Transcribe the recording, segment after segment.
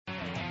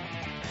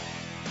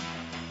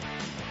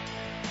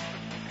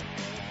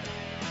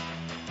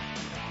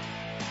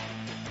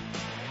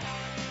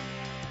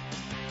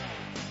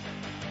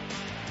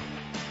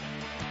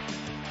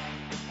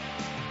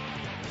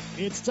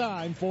It's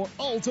time for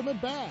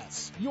Ultimate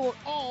Bass, your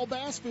all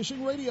bass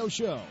fishing radio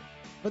show.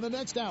 For the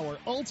next hour,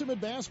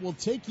 Ultimate Bass will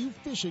take you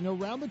fishing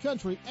around the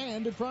country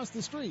and across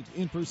the street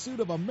in pursuit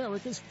of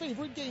America's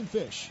favorite game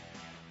fish.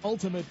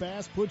 Ultimate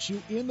Bass puts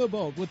you in the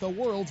boat with the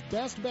world's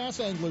best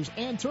bass anglers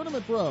and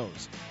tournament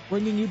pros,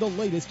 bringing you the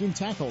latest in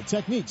tackle,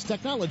 techniques,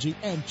 technology,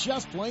 and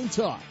just plain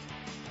talk.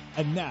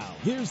 And now,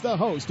 here's the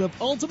host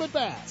of Ultimate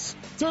Bass,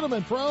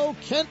 Tournament Pro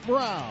Kent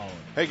Brown.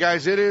 Hey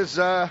guys, it is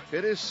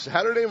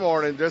Saturday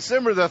morning,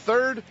 December the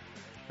 3rd,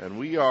 and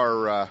we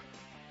are,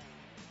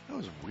 that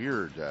was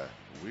weird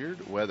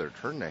weather.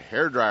 Turn the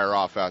hairdryer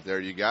off out there,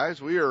 you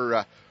guys. We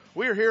are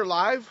here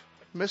live,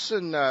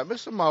 missing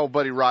my old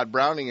buddy Rod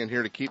Browning in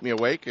here to keep me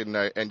awake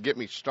and get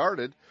me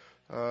started.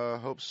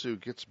 Hope Sue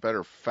gets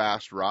better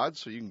fast, Rod,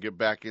 so you can get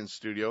back in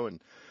studio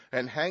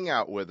and hang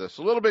out with us.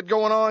 A little bit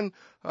going on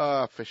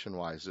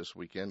fishing-wise this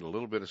weekend, a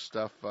little bit of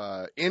stuff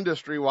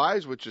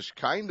industry-wise, which is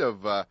kind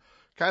of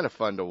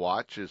fun to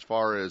watch as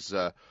far as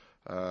our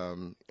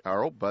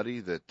old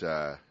buddy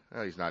that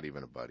he's not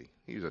even a buddy.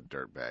 He's a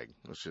dirtbag.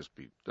 Let's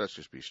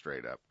just be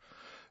straight up.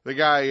 The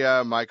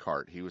guy, Mike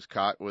Hart, he was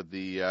caught with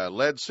the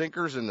lead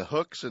sinkers and the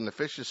hooks in the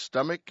fish's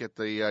stomach at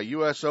the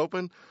U.S.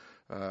 Open,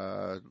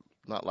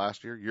 not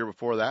last year, year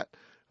before that.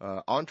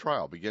 On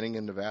trial, beginning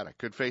in Nevada.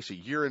 Could face a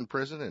year in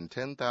prison and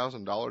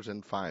 $10,000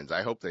 in fines.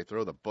 I hope they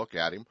throw the book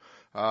at him.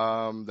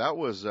 That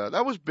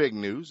was big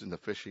news in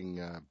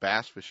the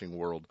bass fishing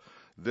world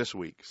this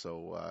week.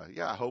 So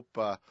I hope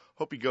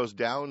he goes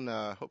down.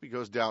 Hope he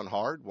goes down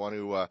hard. Want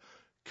to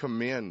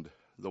commend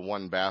the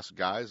One Bass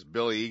guys,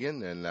 Billy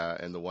Egan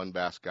and the One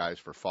Bass guys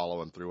for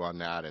following through on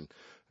that and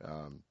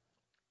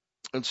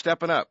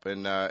stepping up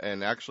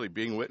and actually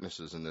being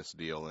witnesses in this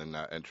deal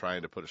and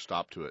trying to put a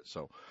stop to it.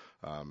 So.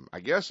 I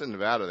guess in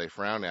Nevada they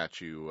frown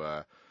at you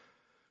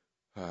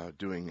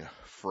doing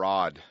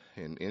fraud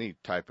in any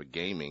type of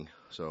gaming.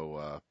 So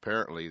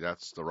apparently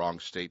that's the wrong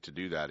state to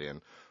do that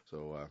in.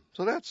 So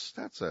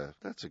that's a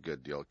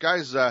good deal,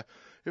 guys.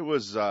 It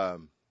was a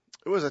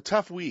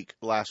tough week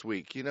last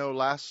week. You know,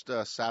 last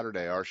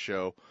Saturday our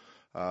show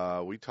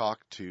we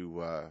talked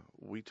to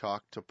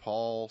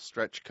Paul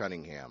Stretch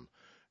Cunningham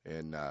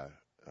and.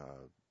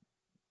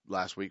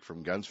 Last week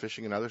from Guns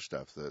Fishing and Other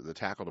Stuff, the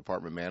tackle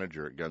department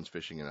manager at Guns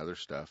Fishing and Other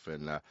Stuff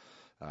in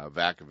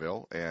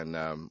Vacaville.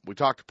 And we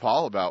talked to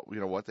Paul about, you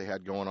know, what they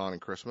had going on in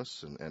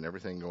Christmas and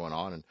everything going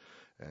on.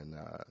 And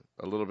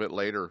a little bit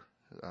later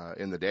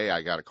in the day,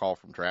 I got a call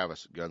from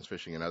Travis at Guns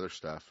Fishing and Other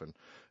Stuff.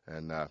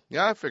 And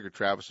I figured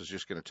Travis was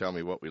just going to tell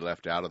me what we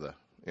left out of the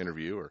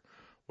interview or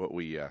what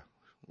we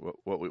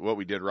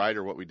did right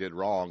or what we did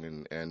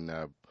wrong.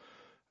 And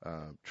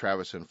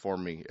Travis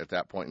informed me at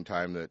that point in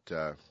time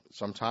that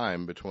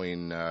sometime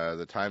between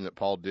the time that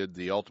Paul did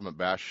the Ultimate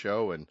Bass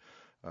show and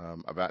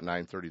about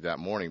 9:30 that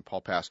morning,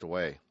 Paul passed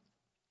away.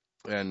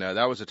 And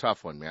that was a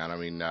tough one, man. I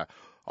mean,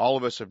 all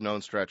of us have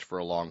known Stretch for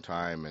a long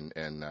time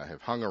and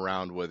have hung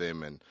around with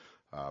him and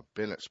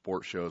been at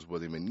sports shows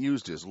with him and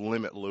used his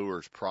Limit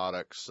Lures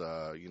products,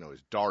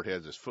 his dart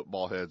heads, his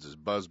football heads, his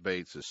buzz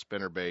baits, his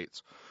spinner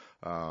baits.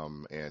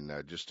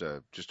 Just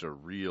a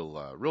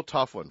real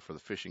tough one for the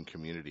fishing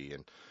community.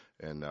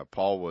 And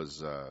Paul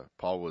was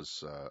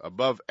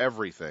above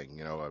everything,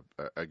 you know,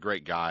 a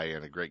great guy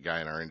and a great guy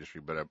in our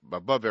industry, but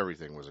above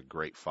everything was a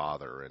great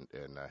father and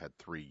had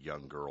 3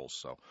 young girls.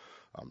 So,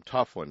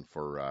 tough one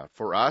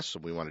for us.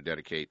 And we want to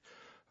dedicate,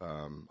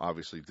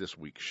 obviously this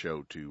week's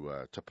show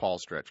to Paul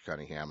Stretch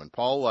Cunningham. And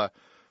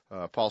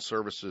Paul's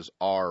services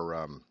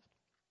are,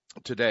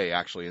 today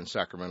actually in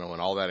Sacramento,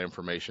 and all that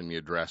information, the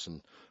address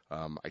and,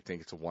 I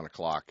think it's at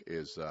 1:00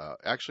 is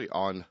actually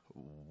on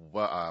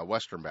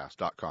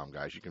westernbass.com,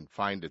 guys. You can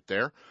find it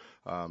there,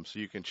 so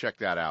you can check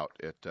that out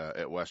at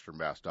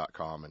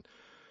westernbass.com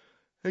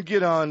and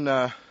get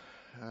on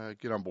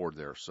board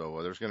there.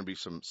 So there's going to be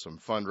some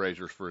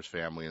fundraisers for his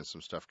family and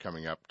some stuff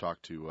coming up.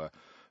 Talk to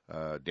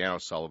Dan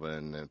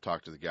O'Sullivan and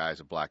talk to the guys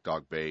at Black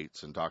Dog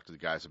Baits and talk to the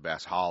guys at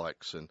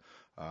Bassholics and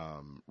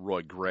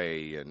Roy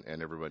Gray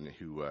and everybody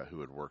who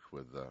had worked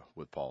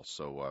with Paul.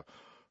 So.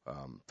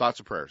 Thoughts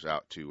and prayers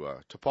out to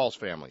Paul's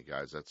family,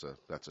 guys. That's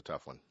a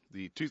tough one.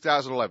 The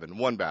 2011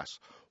 One Bass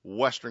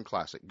Western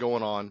Classic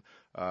going on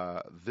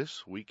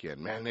this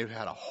weekend. Man, they've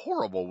had a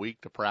horrible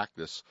week to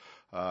practice.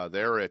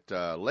 They're at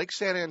Lake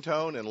San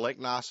Antone and Lake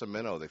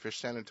Nacimiento. They fish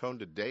San Antone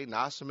today,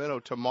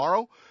 Nacimiento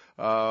tomorrow.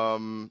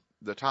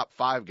 The top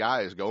 5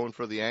 guys going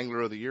for the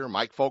Angler of the Year: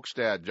 Mike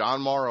Folkstad,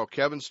 John Morrow,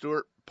 Kevin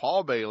Stewart,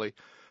 Paul Bailey,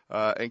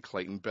 and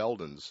Clayton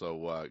Belden.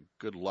 So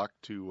good luck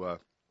to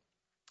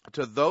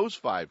those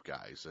 5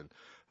 guys,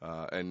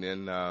 and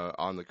then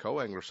on the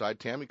co-angler side,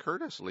 Tammy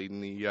Curtis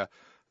leading the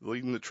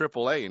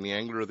AAA in the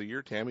Angler of the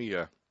Year. Tammy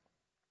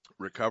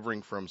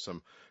recovering from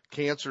some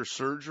cancer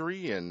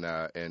surgery and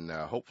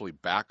hopefully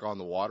back on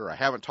the water. I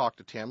haven't talked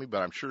to Tammy,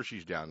 but I'm sure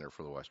she's down there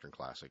for the Western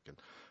Classic,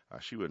 and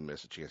she wouldn't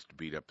miss a chance to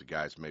beat up the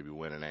guys, maybe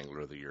win an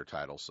Angler of the Year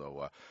title.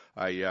 So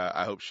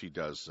I hope she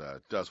does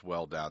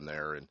well down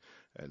there and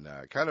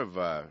kind of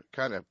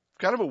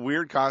kind of a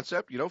weird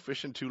concept,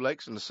 fishing two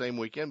lakes in the same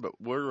weekend, but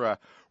we're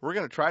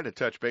going to try to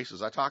touch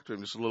bases. I talked to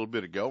him just a little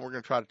bit ago. We're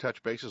going to try to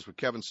touch bases with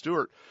Kevin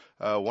Stewart,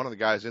 one of the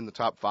guys in the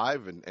top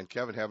 5, and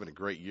Kevin having a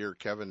great year.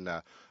 Kevin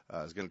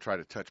is going to try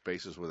to touch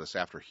bases with us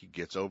after he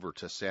gets over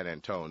to San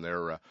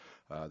Antonio.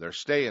 They're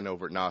staying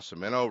over at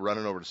Nacimiento,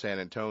 running over to San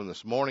Antonio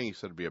this morning. He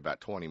said it'd be about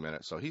 20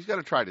 minutes. So he's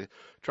going to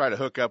try to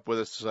hook up with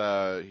us.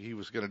 He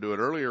was going to do it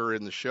earlier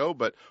in the show,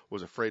 but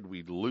was afraid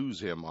we'd lose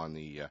him on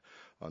the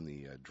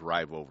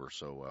drive over.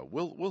 So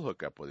we'll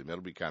hook up with him.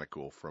 It'll be kind of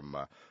cool from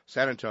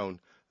San Antonio,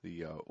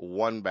 the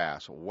One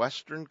Bass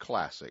Western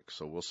Classic.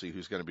 So we'll see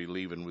who's going to be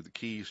leaving with the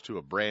keys to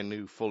a brand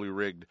new, fully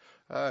rigged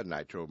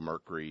Nitro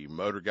Mercury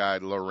Motor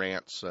Guide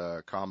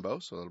Lowrance combo.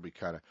 So that'll be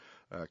kind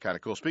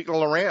of cool. Speaking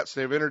of Lowrance,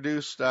 they've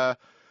introduced.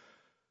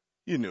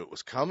 You knew it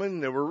was coming.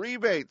 There were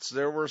rebates.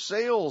 There were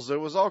sales. There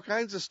was all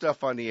kinds of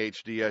stuff on the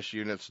HDS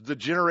units. The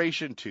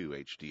Generation 2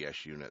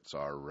 HDS units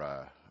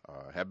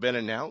have been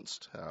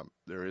announced.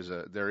 There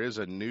is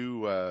a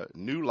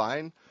new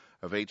line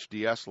of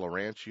HDS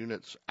Lowrance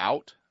units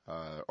out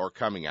or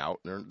coming out.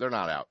 They're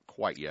not out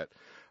quite yet,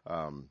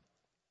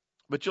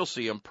 but you'll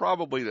see them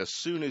probably as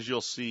soon as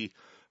you'll see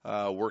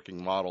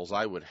working models.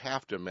 I would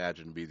have to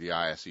imagine be the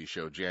ISE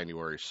show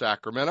January,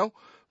 Sacramento.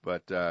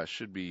 But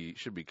should be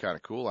kind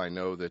of cool. I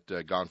know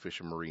that Gone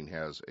Fishing Marine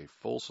has a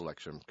full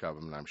selection of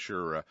them, and I'm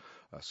sure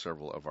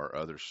several of our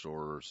other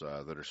stores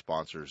that are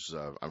sponsors,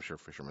 I'm sure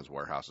Fisherman's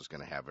Warehouse is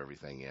going to have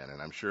everything in,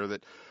 and I'm sure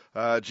that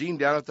Gene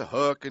down at the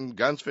Hook and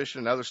Guns Fishing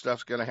and other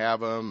stuff's going to have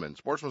them, and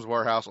Sportsman's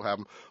Warehouse will have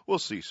them. We'll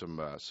see some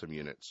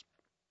units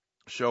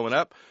showing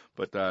up,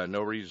 but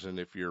no reason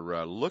if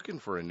you're looking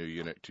for a new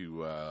unit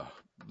to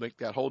make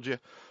that hold you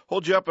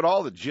up at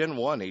all. The Gen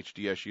 1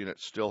 HDS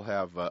units still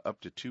have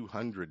up to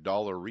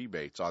 $200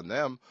 rebates on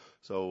them,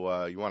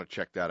 so you want to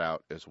check that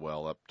out as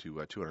well, up to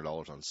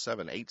 $200 on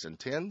 7, 8s, and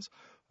 10s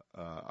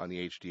on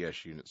the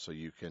HDS units, so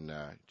you can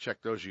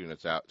check those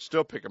units out,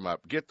 still pick them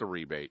up, get the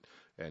rebate,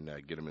 and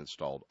get them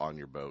installed on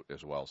your boat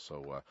as well.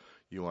 So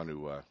you want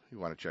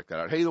to check that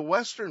out. Hey, the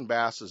Western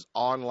Bass's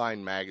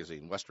online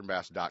magazine,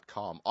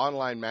 westernbass.com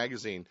online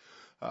magazine,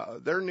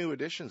 their new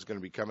edition is going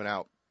to be coming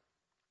out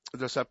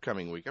this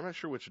upcoming week. I'm not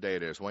sure which day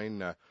it is.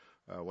 Wayne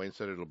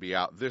said it'll be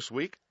out this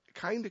week.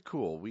 Kind of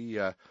cool. We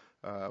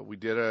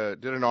did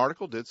an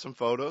article, did some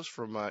photos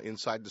from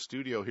inside the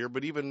studio here,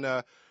 but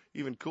even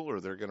cooler,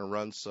 they're going to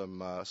run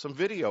some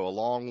video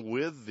along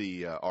with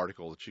the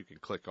article that you can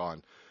click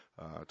on.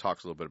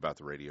 Talks a little bit about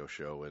the radio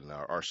show in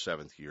our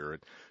 7th year.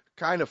 And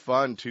kind of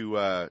fun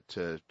to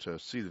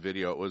see the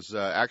video. It was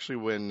actually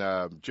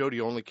when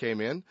Jody Only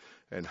came in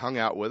and hung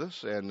out with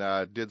us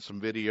and did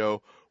some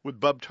video with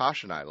Bub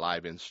Tosh and I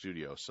live in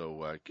studio.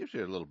 So it gives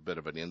you a little bit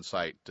of an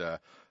insight, a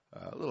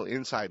little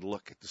inside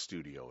look at the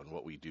studio and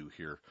what we do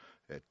here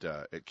at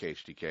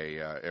KHTK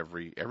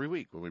every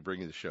week when we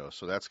bring you the show.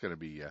 So that's going to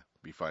be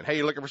fun. Hey,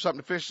 you looking for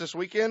something to fish this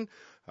weekend?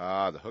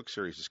 The Hook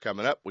Series is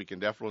coming up. We can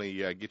definitely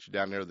get you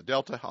down there to the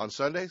Delta on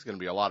Sunday. It's going to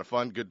be a lot of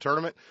fun, good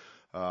tournament.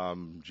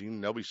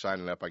 Gene, they'll be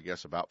signing up, I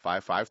guess, about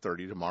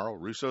 5:30 tomorrow.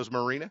 Russo's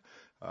Marina,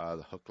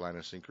 the Hook, Line,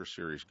 and Sinker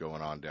Series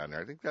going on down there.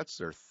 I think that's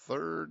their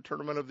 3rd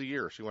tournament of the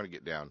year, so you want to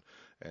get down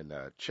and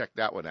check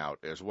that one out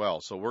as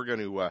well. So we're going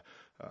to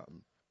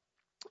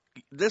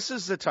this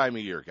is the time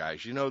of year,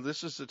 guys.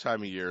 This is the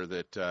time of year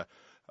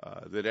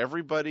that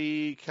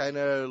everybody kind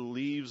of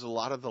leaves a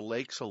lot of the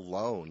lakes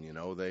alone.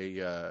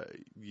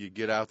 You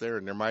get out there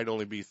and there might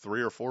only be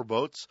 3 or 4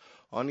 boats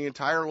on the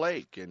entire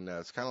lake, and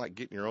it's kind of like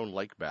getting your own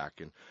lake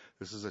back. And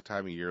this is the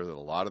time of year that a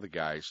lot of the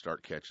guys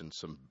start catching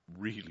some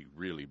really,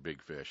 really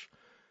big fish.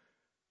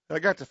 And I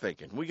got to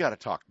thinking, we got to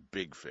talk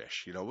big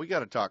fish. We got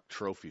to talk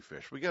trophy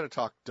fish. We got to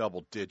talk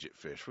double-digit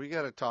fish. We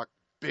got to talk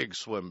big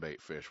swim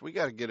bait fish. We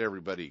got to get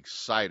everybody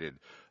excited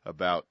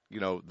about,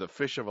 the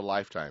fish of a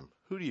lifetime.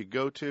 Who do you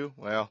go to?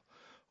 Well,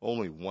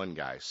 only one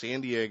guy,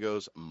 San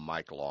Diego's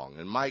Mike Long.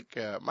 And Mike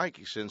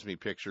sends me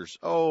pictures,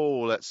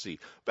 let's see,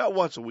 about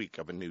once a week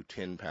of a new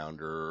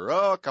 10-pounder,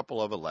 a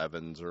couple of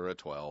 11s or a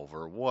 12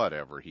 or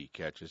whatever he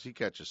catches. He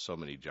catches so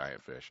many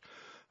giant fish.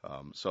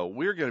 So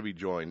we're going to be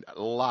joined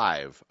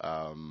live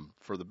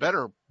for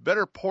the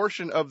better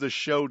portion of the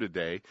show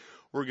today.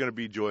 We're going to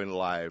be joined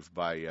live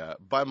by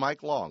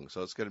Mike Long.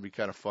 So it's going to be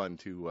kind of fun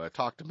to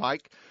talk to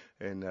Mike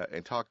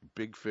and talk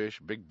big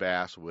fish, big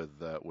bass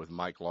with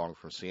Mike Long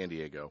from San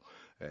Diego,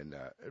 and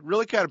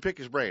really kind of pick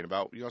his brain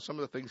about some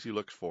of the things he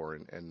looks for,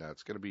 and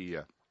it's going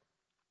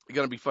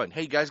to be fun.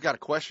 Hey, you guys got a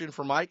question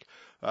for Mike?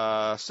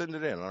 Send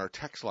it in on our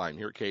text line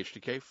here at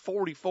KHTK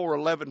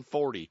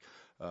 441140.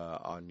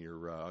 On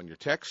your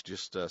text,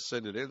 just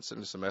send it in,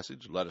 send us a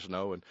message, let us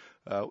know, and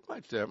we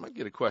might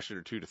get a question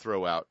or two to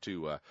throw out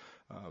to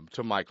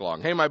Mike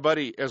Long. Hey, my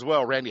buddy as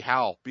well, Randy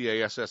Howell,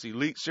 BASS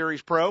Elite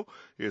Series Pro,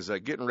 is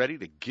getting ready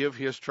to give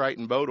his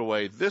Triton boat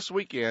away this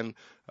weekend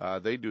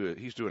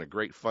He's doing a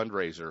great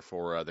fundraiser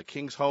for the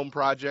King's Home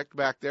Project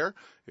back there.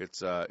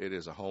 It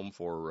is a home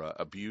for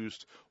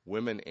abused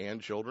women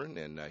and children,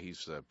 and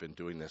he's been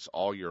doing this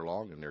all year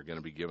long, and they're going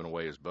to be giving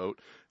away his boat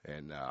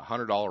and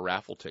 $100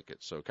 raffle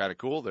tickets. So kind of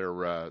cool.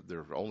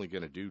 They're only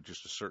going to do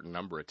just a certain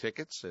number of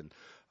tickets, and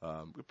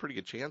pretty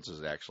good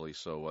chances actually.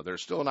 So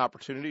there's still an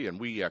opportunity, and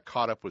we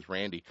caught up with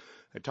Randy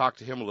and talked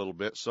to him a little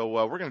bit.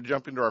 So we're going to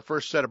jump into our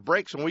first set of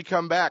breaks. When we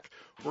come back,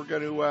 we're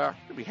going to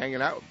be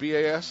hanging out with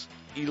BAS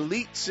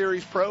Elite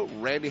Series Pro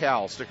Randy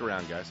Howell. Stick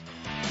around, guys.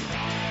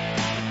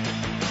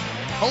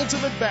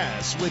 Ultimate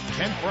Bass with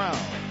Kent Brown.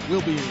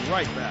 We'll be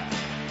right back.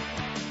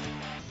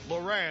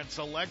 Lowrance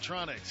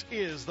Electronics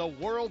is the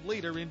world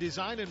leader in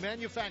design and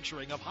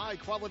manufacturing of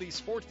high-quality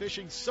sport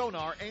fishing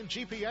sonar and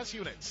GPS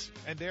units.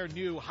 And their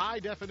new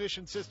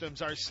high-definition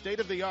systems are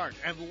state-of-the-art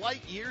and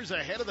light years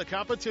ahead of the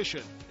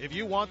competition. If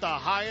you want the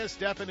highest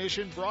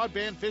definition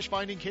broadband fish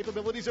finding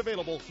capabilities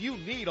available, you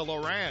need a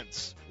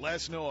Lowrance.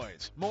 Less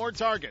noise, more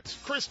targets,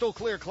 crystal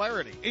clear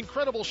clarity,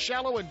 incredible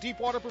shallow and deep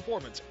water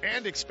performance,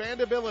 and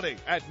expandability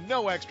at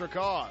no extra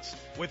cost.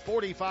 With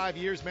 45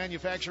 years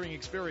manufacturing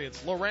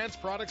experience, Lowrance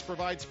products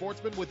provide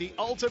sportsmen with the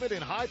ultimate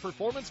in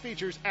high-performance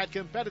features at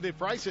competitive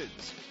prices.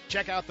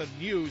 Check out the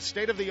new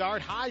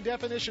state-of-the-art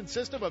high-definition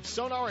system of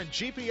sonar and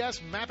GPS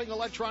mapping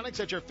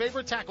electronics at your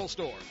favorite tackle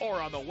store or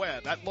on the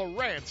web at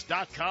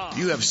Lowrance.com.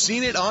 You have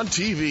seen it on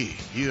TV,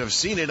 you have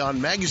seen it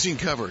on magazine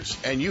covers,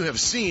 and you have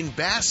seen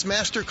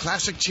Bassmaster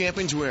Classic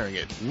champions wearing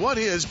it. What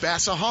is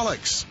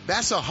Bassaholics?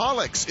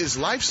 Bassaholics is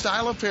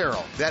lifestyle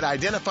apparel that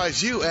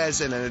identifies you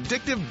as an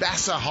addictive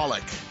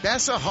bassaholic.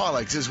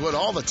 Bassaholics is what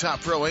all the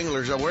top pro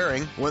anglers are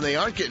wearing when they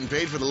aren't getting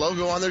paid for the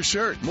logo on their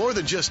shirt. More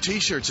than just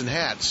t-shirts and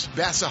hats,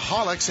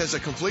 Bassaholics has a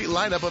complete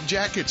lineup of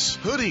jackets,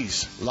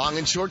 hoodies, long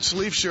and short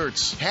sleeve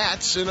shirts,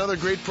 hats, and other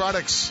great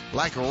products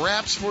like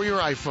wraps for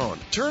your iPhone,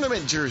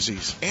 tournament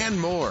jerseys, and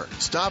more.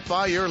 Stop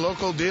by your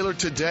local dealer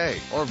today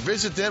or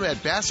visit them at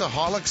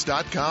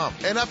Bassaholics.com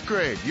and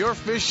upgrade your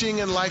fishing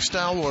and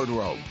lifestyle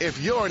wardrobe.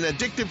 If you're an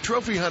addictive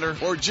trophy hunter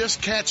or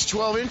just catch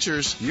 12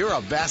 inchers, you're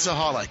a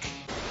Bassaholic.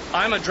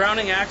 I'm a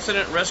drowning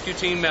accident rescue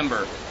team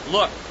member.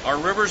 Look, our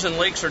rivers and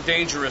lakes are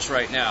dangerous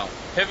right now.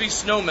 Heavy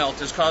snowmelt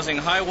is causing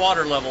high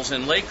water levels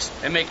in lakes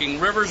and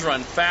making rivers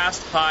run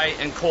fast, high,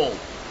 and cold.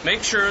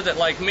 Make sure that,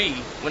 like me,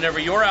 whenever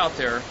you're out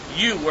there,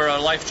 you wear a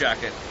life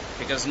jacket,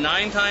 because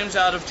 9 times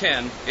out of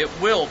 10,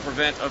 it will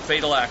prevent a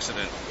fatal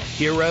accident.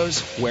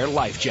 Heroes wear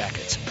life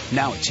jackets.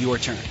 Now it's your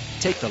turn.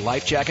 Take the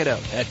life jacket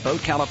oath at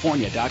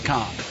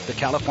BoatCalifornia.com, the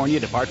California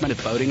Department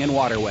of Boating and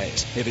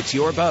Waterways. If it's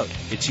your boat,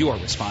 it's your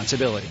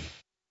responsibility.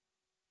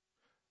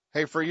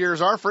 Hey, for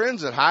years, our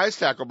friends at High's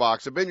Tackle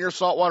Box have been your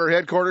saltwater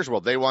headquarters.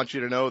 Well, they want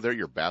you to know they're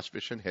your bass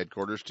fishing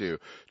headquarters, too.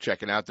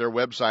 Checking out their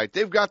website,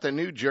 they've got the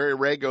new Jerry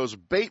Rago's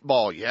bait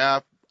ball. Yeah,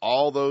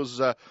 all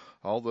those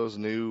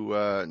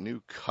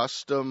new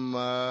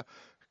custom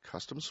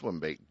swim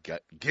bait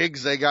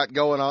gigs they got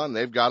going on.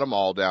 They've got them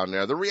all down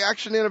there. The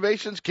Reaction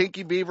Innovations,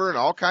 Kinky Beaver, and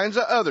all kinds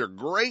of other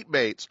great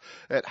baits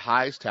at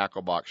High's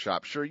Tackle Box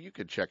Shop. Sure, you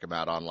could check them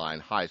out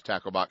online,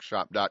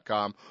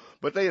 High'sTackleBoxShop.com.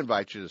 But they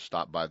invite you to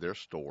stop by their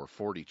store,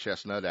 40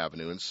 Chestnut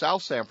Avenue in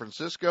South San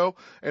Francisco,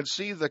 and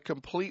see the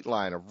complete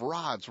line of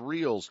rods,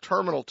 reels,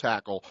 terminal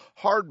tackle,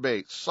 hard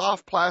baits,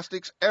 soft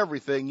plastics,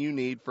 everything you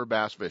need for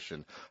bass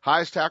fishing.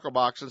 High's Tackle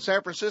Box in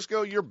San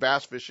Francisco, your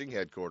bass fishing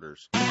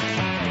headquarters.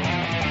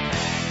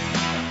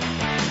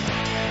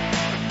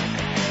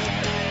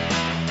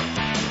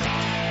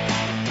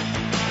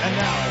 And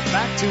now,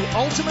 back to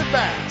Ultimate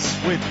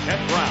Bass with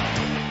Kent Brown.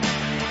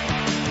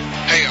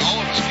 Hey, all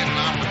of us get an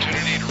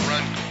opportunity to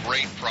run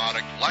great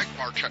product like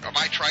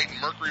my Triton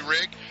Mercury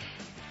rig,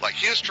 like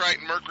his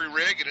Triton Mercury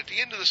rig, and at the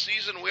end of the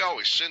season, we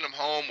always send them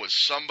home with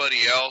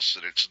somebody else,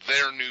 and it's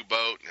their new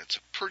boat, and it's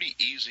a pretty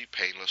easy,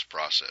 painless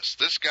process.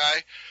 This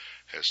guy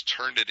has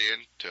turned it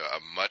into a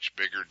much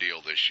bigger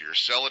deal this year.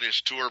 Selling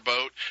his tour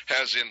boat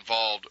has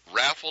involved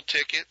raffle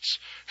tickets,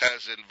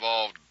 has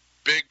involved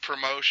big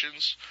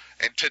promotions,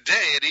 and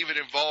today it even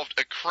involved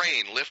a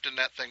crane lifting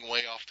that thing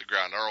way off the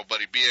ground. Our old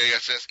buddy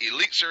BASS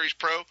Elite Series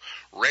Pro,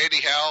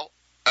 Randy Howell,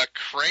 a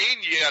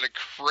crane? You got to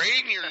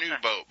crane your new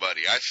boat,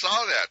 buddy. I saw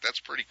that. That's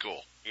pretty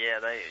cool.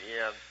 Yeah,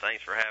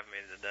 thanks for having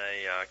me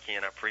today,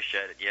 Ken. I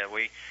appreciate it. Yeah,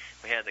 we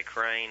had the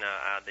crane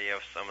idea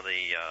of some of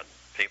the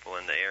people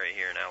in the area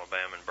here in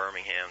Alabama and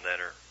Birmingham that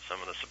are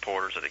some of the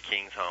supporters of the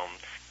King's Home.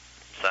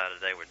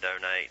 Decided they would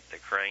donate the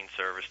crane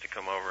service to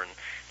come over and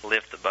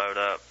lift the boat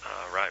up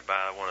right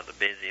by one of the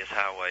busiest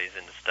highways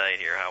in the state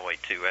here, Highway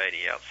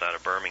 280 outside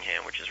of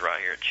Birmingham, which is right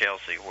here at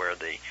Chelsea, where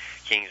the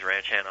King's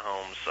Ranch Hannah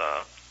Homes,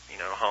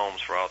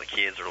 homes for all the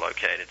kids are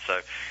located. So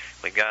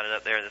we got it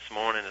up there this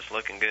morning. It's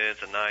looking good.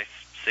 It's a nice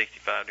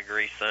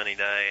 65-degree sunny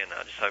day, and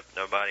I just hope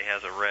nobody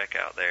has a wreck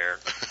out there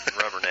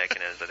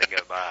rubbernecking as they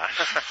go by.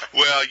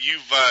 Well,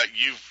 you've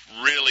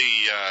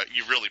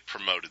really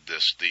promoted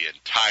this the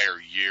entire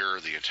year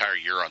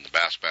on the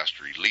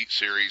Bassmaster Elite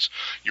Series.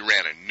 You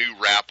ran a new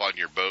wrap on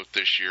your boat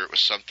this year. It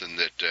was something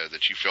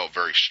that you felt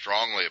very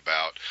strongly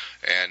about,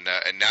 and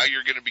now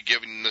you're going to be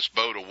giving this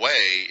boat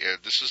away.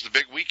 This is the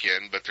big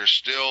weekend, but there's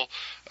still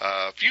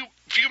a few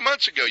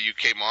months ago you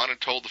came on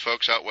and told the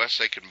folks out west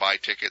they can buy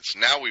tickets.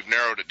 Now we've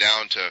narrowed it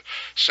down to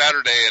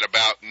Saturday at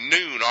about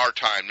noon our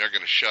time. They're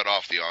going to shut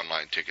off the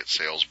online ticket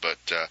sales, but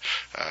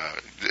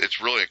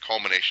it's really a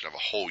culmination of a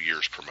whole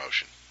year's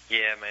promotion.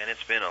 Yeah, man,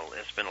 it's been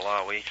a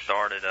lot. We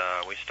started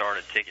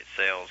ticket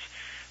sales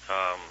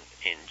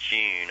in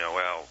June,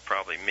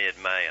 probably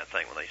mid-May, I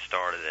think, when they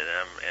started it.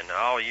 And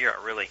all year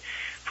I really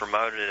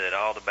promoted it at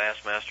all the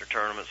Bassmaster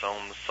tournaments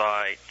on the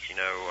site,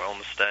 on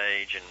the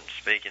stage, and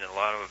speaking at a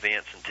lot of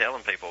events and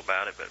telling people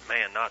about it. But,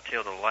 man, not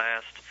till the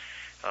last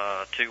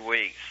 2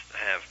 weeks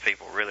have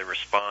people really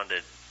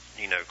responded,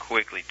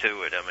 quickly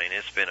to it. I mean,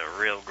 it's been a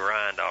real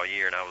grind all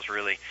year, and I was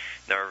really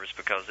nervous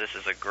because this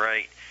is a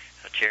great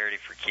charity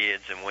for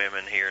kids and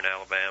women here in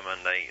Alabama,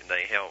 and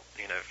they help,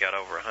 we've got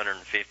over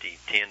 150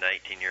 10 to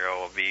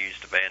 18-year-old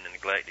abused, abandoned,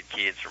 neglected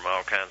kids from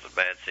all kinds of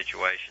bad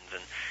situations,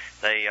 and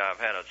they have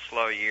had a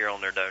slow year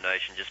on their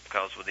donation just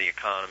because with the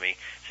economy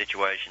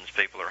situations,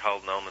 people are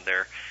holding on to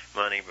their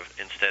money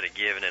instead of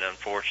giving it,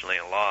 unfortunately,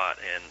 a lot.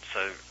 And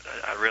so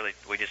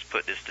we just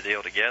put this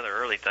deal together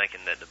early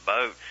thinking that the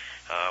boat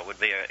would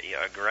be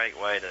a great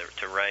way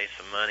to raise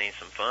some money,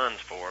 some funds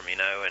for them,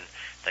 and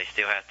they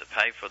still have to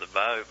pay for the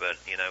boat, but,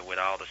 with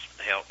all the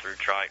help through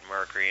Triton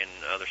Mercury and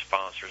other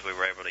sponsors, we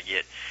were able to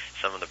get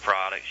some of the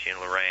products,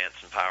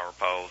 Lowrance and Power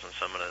Poles and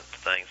some of the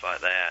things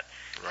like that.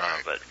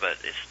 Right. But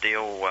it's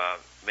still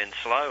been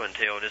slow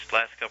until just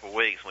last couple of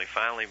weeks. We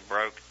finally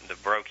broke the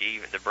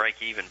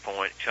break-even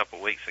point a couple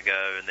of weeks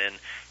ago, and then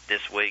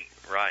this week,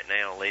 right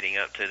now, leading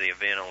up to the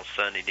event on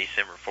Sunday,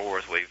 December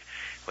 4th, we've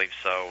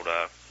sold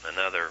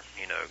another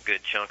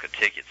good chunk of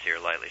tickets here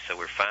lately. So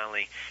we're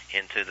finally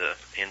into the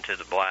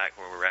black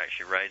where we're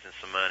actually raising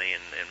some money,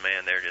 and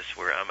man,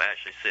 I'm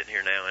actually sitting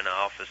here now in the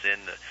office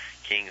in the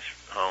King's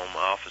Home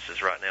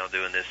offices right now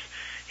doing this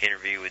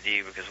interview with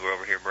you because we're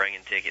over here bringing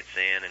tickets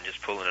in and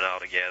just pulling it all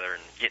together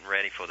and getting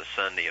ready for the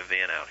Sunday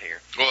event out here.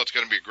 Well, it's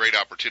going to be a great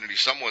opportunity.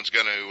 Someone's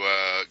going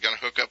to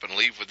hook up and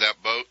leave with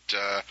that boat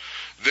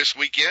this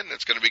weekend.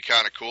 It's going to be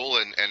kind of cool,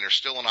 and there's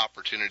still an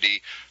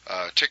opportunity.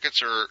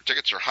 Tickets are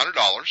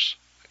 $100,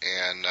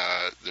 and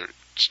they're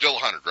still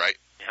 $100, right?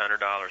 $100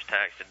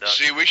 tax deductible.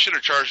 See, we should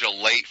have charged a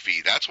late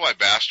fee. That's why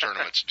bass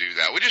tournaments do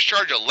that. We just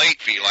charge a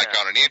late fee, like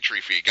on an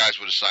entry fee. Guys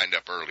would have signed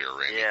up earlier,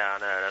 Randy. Yeah, I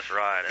know. That's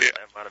right. Yeah.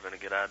 That might have been a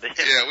good idea.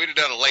 Yeah, we'd have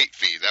done a late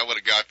fee. That would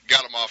have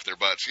got them off their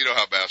butts. You know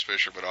how bass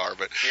fishermen are.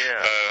 But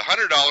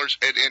 $100.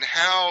 And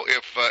how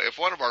if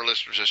one of our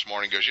listeners this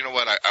morning goes, you know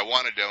what, I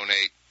want to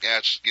donate. Yeah,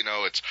 it's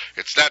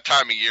that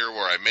time of year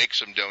where I make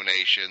some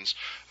donations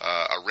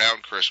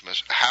around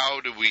Christmas. How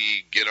do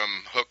we get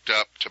them hooked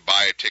up to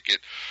buy a ticket?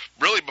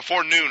 Really,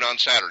 before noon on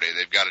Saturday,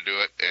 they've got to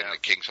do it, and the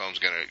King's Home's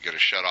going to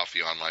shut off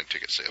the online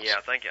ticket sales. Yeah,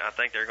 I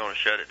think they're going to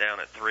shut it down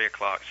at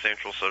 3:00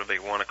 Central, so it'll be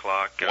 1:00.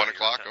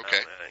 1:00,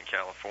 okay. In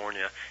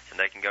California, and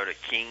they can go to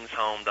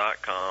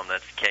kingshome.com.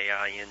 That's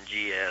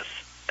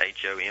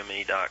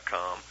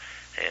KINGSHOME.com.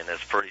 And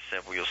it's pretty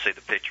simple. You'll see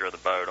the picture of the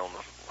boat on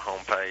the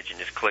homepage and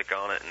just click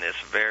on it. And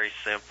it's very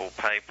simple.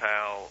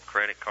 PayPal,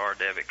 credit card,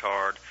 debit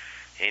card,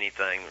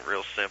 anything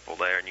real simple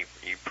there. And you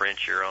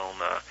print your own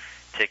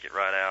ticket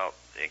right out.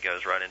 It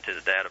goes right into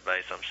the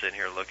database. I'm sitting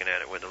here looking at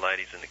it with the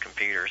ladies in the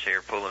computers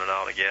here, pulling it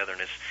all together.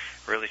 And it's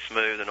really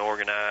smooth and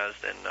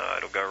organized. And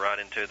it'll go right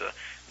into the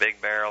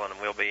big barrel. And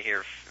we'll be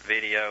here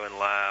video and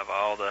live,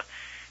 all the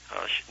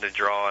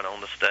drawing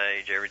on the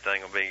stage.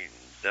 Everything will be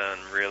done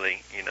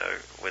really,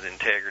 with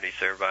integrity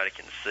so everybody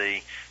can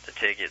see the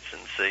tickets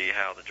and see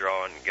how the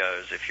drawing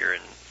goes if you're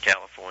in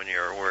California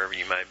or wherever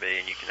you may be,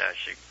 and you can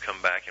actually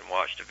come back and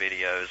watch the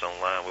videos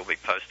online. We'll be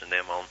posting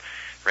them on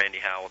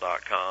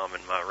RandyHowell.com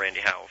and my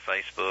Randy Howell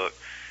Facebook.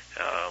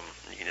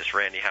 You can just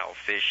Randy Howell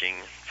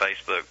Fishing,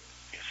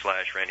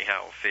 Facebook/Randy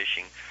Howell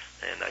Fishing,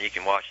 and you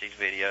can watch these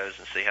videos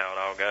and see how it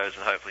all goes,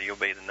 and hopefully you'll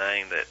be the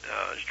name that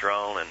is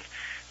drawn, and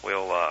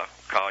we'll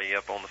call you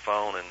up on the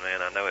phone, and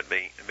man, I know it'd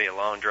be a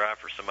long drive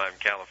for somebody in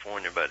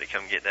California, but to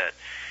come get that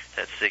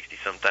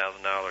 $60-some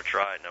thousand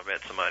Triton, I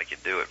bet somebody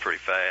could do it pretty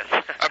fast.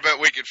 I bet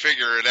we could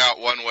figure it out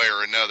one way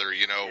or another.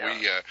 You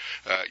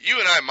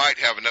and I might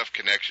have enough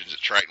connections at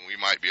Triton. We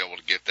might be able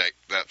to get that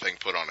thing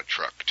put on a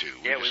truck too.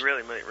 We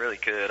really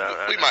could.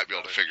 We might be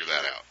able to figure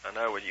that out. I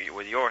know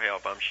with your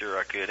help, I'm sure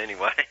I could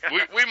anyway.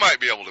 we might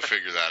be able to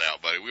figure that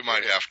out, buddy. We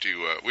might have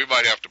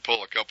to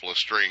pull a couple of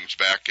strings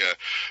back at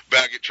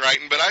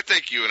Triton, but I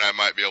think you and I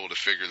might be able to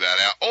figure that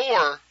out.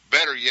 Or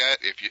better yet,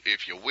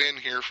 if you win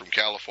here from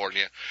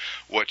California,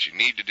 what you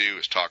need to do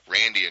is talk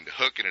Randy into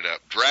hooking it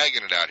up,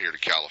 dragging it out here to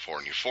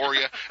California for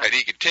you, and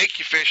he can take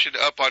you fishing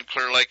up on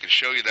Clear Lake and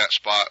show you that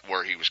spot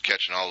where he was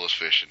catching all those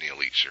fish in the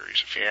Elite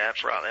Series. That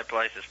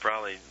place is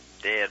probably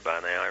dead by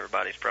now.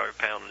 Everybody's probably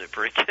pounding it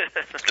pretty good.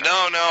 No,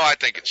 I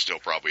think it's still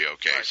probably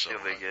okay. Might still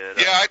be good.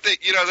 Yeah, I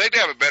think they'd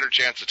have a better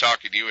chance of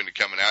talking you into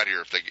coming out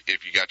here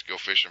if you got to go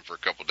fishing for a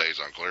couple days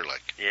on Clear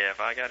Lake. Yeah,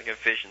 if I got to go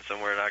fishing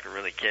somewhere and I could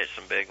really catch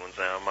some big ones,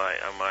 I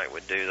might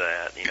would do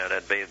that.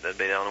 That'd be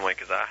the only way,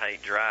 because I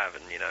hate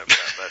driving.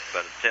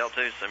 But tell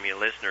too some of your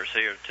listeners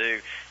here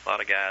too. A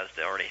lot of guys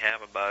that already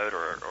have a boat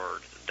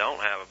or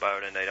don't have a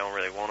boat and they don't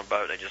really want a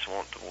boat. They just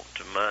want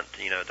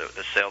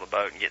to sell the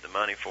boat and get the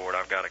money for it.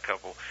 I've got a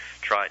couple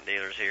Triton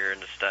dealers here in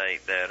the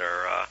state that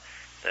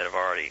have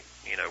already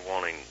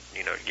wanting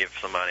to give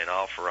somebody an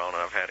offer on it.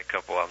 I've had a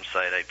couple of them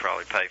say they'd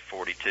probably pay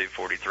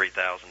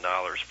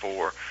 $43,000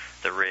 for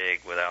the rig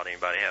without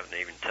anybody having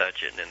to even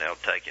touch it, and then they'll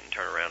take it and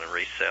turn around and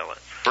resell it.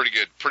 Pretty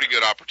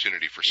good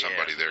opportunity for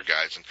somebody there,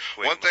 guys. And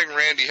one thing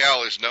Randy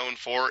Howell is known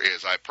for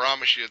is, I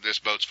promise you, this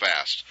boat's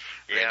fast.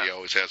 Yeah. Randy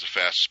always has the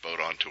fastest boat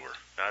on tour.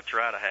 I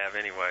try to have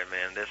anyway,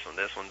 man.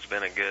 This one's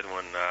been a good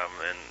one,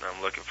 and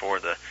I'm looking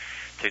forward to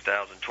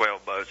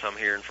 2012 boats. I'm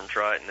hearing from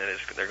Triton that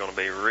they're going to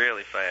be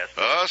really fast.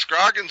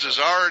 Scroggins has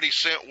already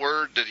sent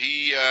word that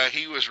he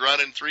was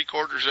running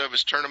 3/4 of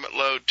his tournament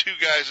load, 2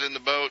 guys in the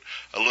boat,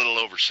 a little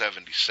over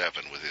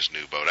 77 with his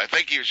new boat. I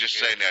think he was just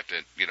saying that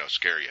to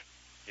scare you.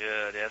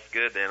 Good, that's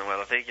good then.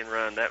 Well, if he can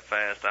run that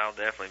fast, I'll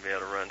definitely be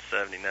able to run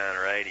 79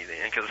 or 80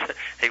 then, because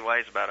he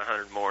weighs about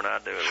 100 more than I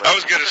do. I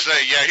was going to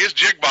say, yeah, his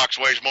jig box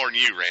weighs more than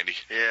you, Randy.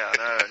 Yeah, I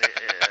know, and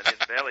his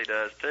belly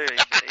does too. He's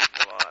eating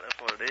a lot.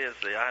 That's what it is.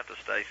 See, I have to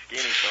stay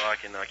skinny so I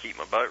can keep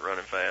my boat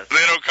running fast.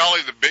 They don't call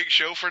him the Big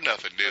Show for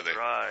nothing, do they? That's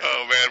right.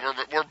 Oh man,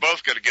 we're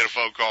both going to get a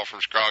phone call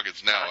from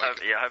Scroggins now. I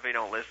hope he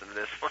don't listen to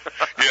this one.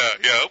 yeah.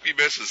 I hope he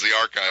misses the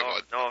archive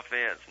one. No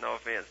offense,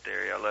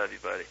 Terry. I love you,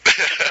 buddy.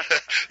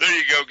 There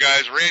you go,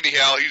 guys. Randy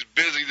Howell, he's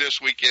busy this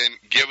weekend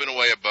giving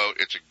away a boat.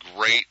 It's a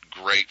great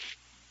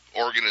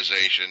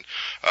organization,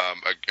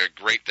 a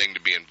great thing to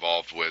be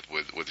involved with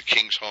the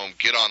King's Home.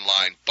 Get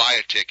online, buy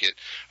a ticket.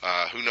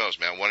 Who knows,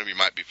 man? One of you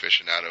might be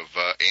fishing out of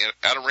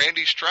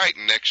Randy's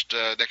Triton next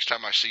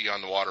time I see you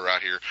on the water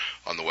out here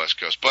on the West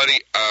Coast,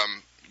 buddy.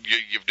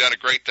 You've done a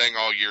great thing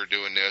all year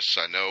doing this.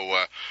 I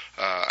know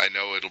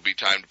it'll be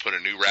time to put a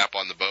new wrap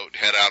on the boat and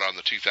head out on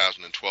the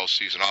 2012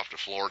 season off to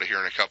Florida here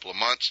in a couple of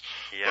months.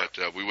 Yeah.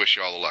 But we wish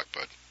you all the luck,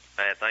 bud.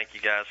 Man, thank you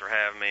guys for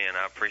having me, and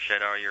I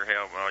appreciate all your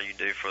help and all you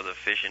do for the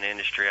fishing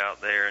industry out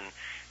there in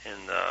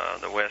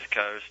the West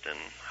Coast, and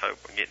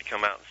hope we get to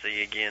come out and see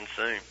you again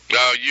soon.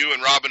 You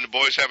and Rob and the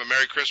boys have a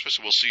Merry Christmas,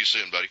 and we'll see you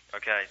soon, buddy.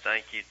 Okay,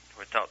 thank you.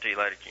 We'll talk to you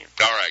later, Ken.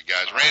 All right,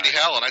 guys. All Randy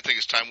Howell, and I think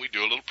it's time we do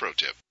a little pro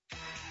tip.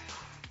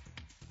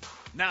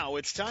 Now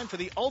it's time for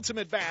the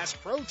Ultimate Bass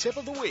Pro Tip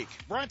of the Week,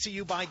 brought to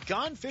you by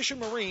Gone Fishing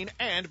Marine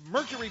and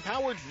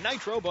Mercury-powered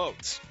Nitro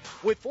boats.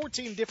 With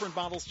 14 different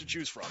models to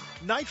choose from,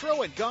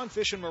 Nitro and Gone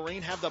Fishing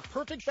Marine have the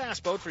perfect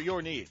bass boat for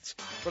your needs.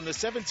 From the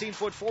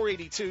 17-foot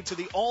 482 to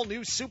the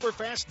all-new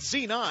super-fast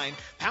Z9,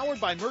 powered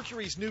by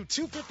Mercury's new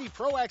 250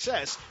 Pro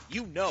XS,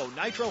 you know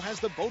Nitro has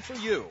the boat for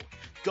you.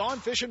 Gone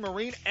Fishing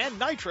Marine and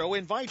Nitro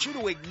invite you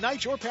to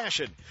ignite your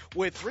passion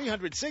with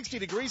 360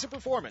 degrees of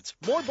performance,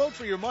 more boat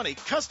for your money,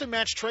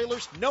 custom-matched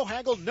trailers, no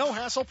haggle, no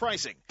hassle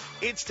pricing.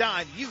 It's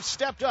time you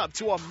stepped up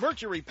to a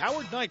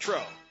Mercury-powered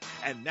Nitro.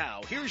 And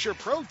now, here's your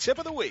pro tip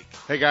of the week.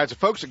 Hey, guys, the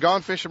folks at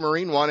Gone Fishing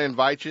Marine want to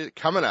invite you.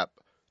 Coming up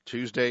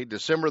Tuesday,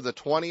 December the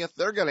 20th,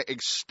 they're going to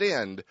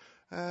extend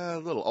a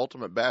little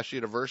Ultimate Bass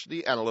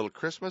University and a little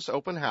Christmas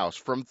open house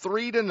from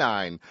 3 to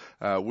 9.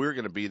 We're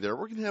going to be there.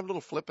 We're going to have a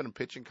little flipping and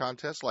pitching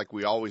contest like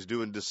we always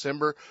do in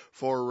December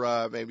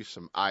for maybe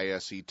some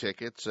ISE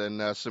tickets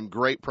and some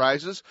great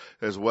prizes,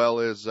 as well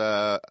as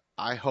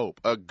I hope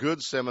a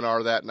good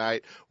seminar that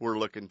night. We're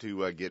looking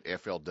to get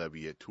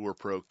FLW Tour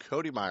Pro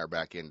Cody Meyer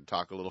back in to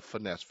talk a little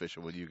finesse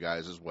fishing with you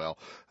guys as well.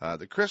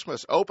 The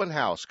Christmas open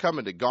house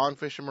coming to Gone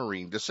Fishing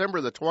Marine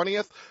December the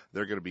 20th.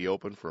 They're going to be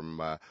open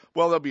from,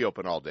 they'll be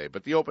open all day,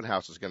 but the open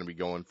house is going to be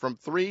going from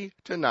 3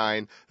 to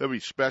 9. There'll be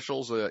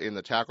specials in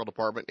the tackle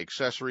department,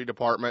 accessory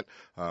department.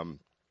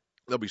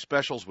 There'll be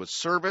specials with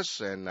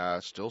service and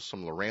still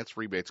some Lowrance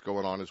rebates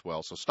going on as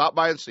well. So stop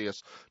by and see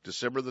us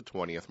December the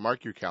 20th.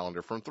 Mark your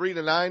calendar from 3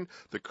 to 9,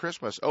 the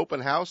Christmas open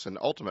house and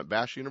Ultimate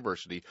Bass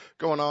University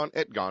going on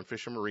at Gone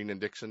Fishing Marine in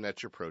Dixon.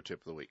 That's your pro tip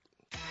of the week.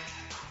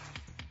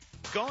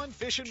 Gone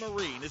Fishing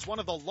Marine is one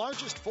of the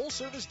largest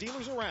full-service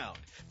dealers around,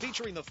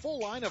 featuring the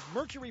full line of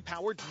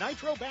Mercury-powered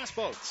Nitro bass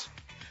boats.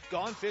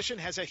 Gone Fishing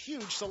has a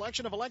huge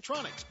selection of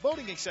electronics,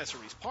 boating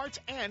accessories, parts,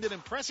 and an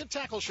impressive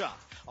tackle shop,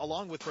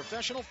 along with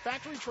professional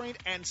factory-trained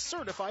and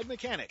certified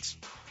mechanics.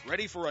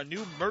 Ready for a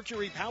new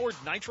Mercury-powered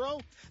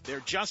Nitro? They're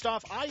just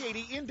off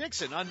I-80 in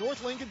Dixon on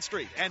North Lincoln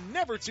Street and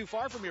never too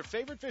far from your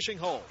favorite fishing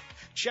hole.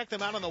 Check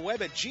them out on the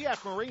web at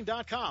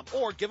gfmarine.com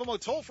or give them a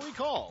toll-free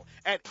call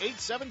at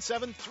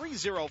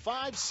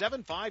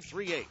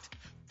 877-305-7538.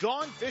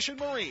 Gone Fishing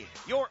Marine,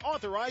 your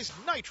authorized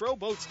Nitro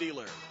boats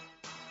dealer.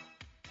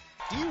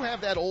 Do you have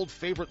that old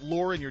favorite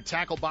lure in your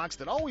tackle box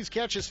that always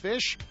catches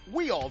fish?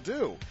 We all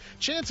do.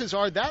 Chances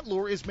are that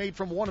lure is made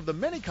from one of the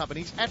many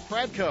companies at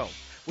Pradco.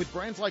 With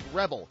brands like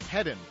Rebel,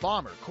 Hedden,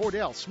 Bomber,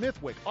 Cordell,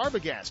 Smithwick,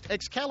 Arbogast,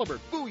 Excalibur,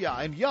 Booyah,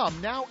 and Yum,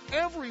 now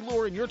every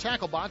lure in your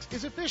tackle box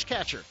is a fish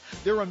catcher.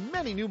 There are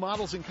many new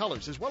models and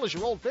colors, as well as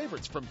your old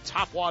favorites, from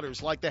top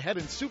waters like the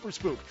Hedden Super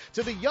Spook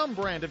to the Yum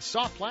brand of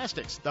soft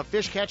plastics. The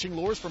fish-catching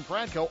lures from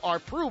Pradco are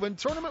proven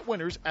tournament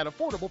winners at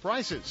affordable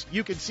prices.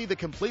 You can see the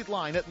complete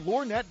line at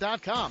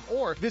lurenet.com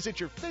or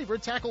visit your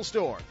favorite tackle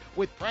store.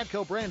 With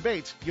Pradco brand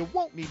baits, you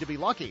won't need to be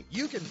lucky.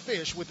 You can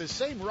fish with the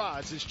same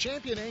rods as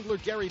champion angler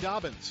Gary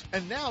Dobbins.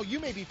 And now you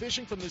may be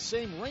fishing from the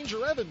same Ranger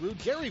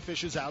Evinrude Gary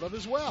fishes out of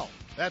as well.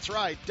 That's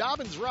right,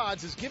 Dobbins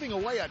Rods is giving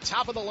away a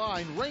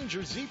top-of-the-line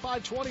Ranger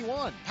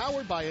Z521,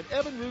 powered by an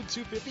Evinrude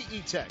 250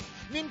 E-Tech,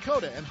 Minn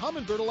Kota, and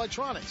Humminbird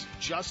electronics,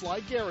 just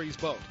like Gary's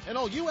boat. And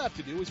all you have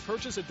to do is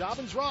purchase a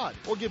Dobbins rod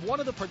or give one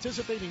of the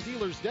participating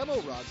dealers'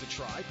 demo rods a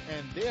try,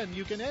 and then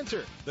you can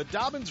enter. The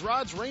Dobbins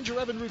Rods Ranger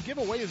Evinrude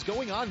giveaway is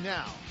going on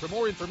now. For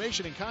more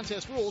information and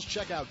contest rules,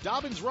 check out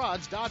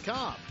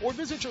DobbinsRods.com or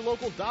visit your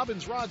local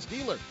Dobbins Rods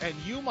dealer, and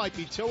you might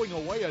be towing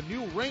away a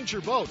new Ranger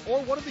boat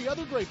or one of the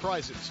other great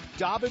prizes.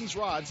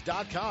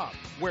 DobbinsRods.com,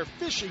 where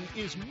fishing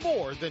is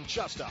more than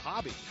just a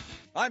hobby.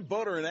 I'm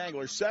boater and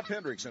angler Seth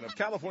Hendrickson of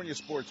California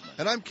Sportsman.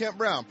 And I'm Kent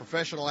Brown,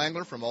 professional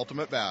angler from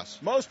Ultimate Bass.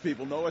 Most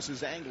people know us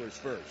as anglers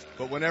first.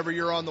 But whenever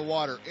you're on the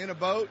water in a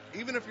boat,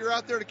 even if you're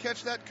out there to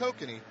catch that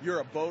kokanee, you're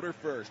a boater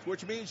first,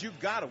 which means you've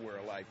got to wear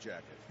a life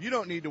jacket. You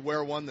don't need to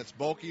wear one that's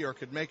bulky or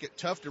could make it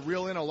tough to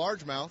reel in a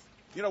largemouth.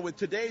 You know, with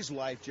today's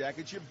life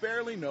jackets, you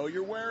barely know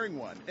you're wearing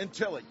one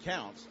until it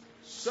counts.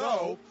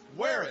 So,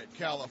 wear it,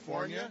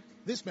 California.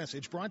 This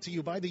message brought to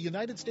you by the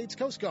United States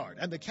Coast Guard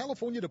and the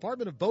California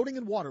Department of Boating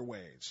and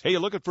Waterways. Hey, you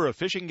looking for a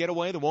fishing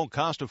getaway that won't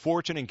cost a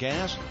fortune in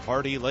gas?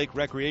 Pardee Lake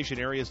Recreation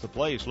Area is the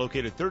place,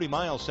 located 30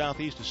 miles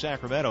southeast of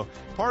Sacramento.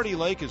 Pardee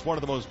Lake is one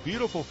of the most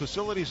beautiful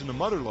facilities in the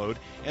Motherlode,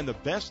 and the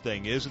best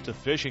thing is it's a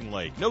fishing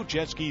lake. No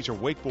jet skis or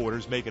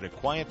wakeboarders make it a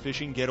quiet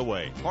fishing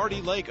getaway. Pardee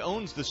Lake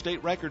owns the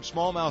state record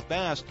smallmouth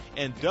bass,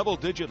 and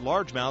double-digit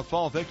largemouth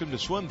fall victim to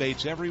swim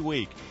baits every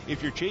week.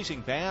 If you're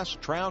chasing bass,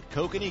 trout,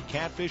 kokanee,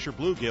 catfish, or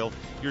bluegill,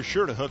 you're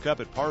sure to hook up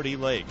at Pardee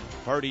Lake.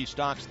 Pardee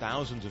stocks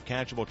thousands of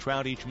catchable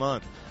trout each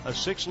month. A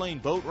 6-lane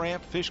boat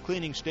ramp, fish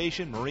cleaning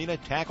station, marina,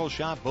 tackle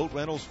shop, boat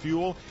rentals,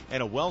 fuel,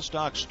 and a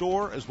well-stocked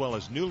store, as well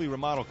as newly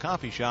remodeled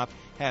coffee shop,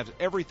 has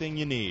everything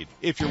you need.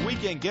 If your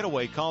weekend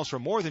getaway calls for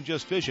more than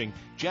just fishing,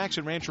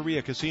 Jackson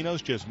Rancheria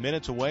Casino's just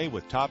minutes away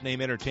with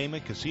top-name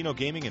entertainment, casino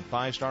gaming, and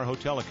 5-star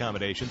hotel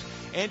accommodations.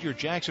 And your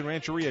Jackson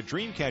Rancheria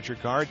Dreamcatcher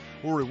card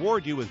will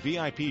reward you with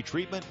VIP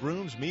treatment,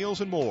 rooms,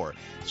 meals, and more.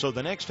 So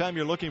the next time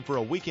you're looking for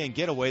a weekend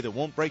getaway that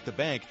won't break the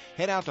bank,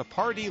 head out to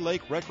Pardee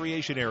Lake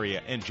Recreation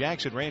Area and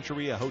Jackson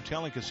Rancheria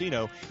Hotel and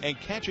Casino and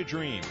catch a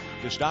dream.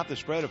 To stop the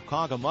spread of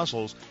quagga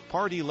mussels,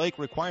 Pardee Lake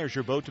requires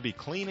your boat to be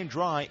clean and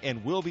dry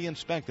and will be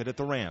inspected at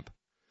the ramp.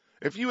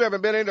 If you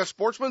haven't been into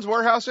Sportsman's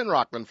Warehouse in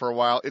Rockland for a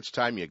while, it's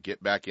time you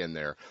get back in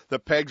there. The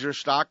pegs are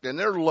stocked and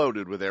they're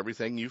loaded with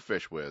everything you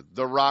fish with.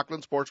 The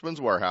Rockland Sportsman's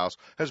Warehouse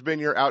has been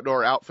your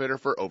outdoor outfitter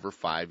for over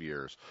 5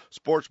 years.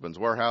 Sportsman's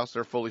Warehouse,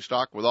 they're fully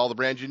stocked with all the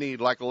brands you need,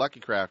 like a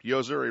Lucky Craft,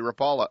 Yozuri,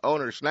 Rapala,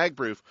 Owner,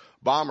 Snagproof,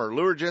 Bomber,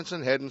 Lure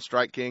Jensen, Hedden,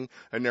 Strike King,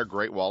 and their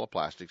great wall of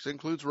plastics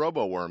includes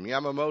RoboWorm,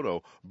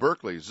 Yamamoto,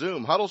 Berkeley,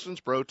 Zoom, Huddleston's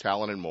Pro,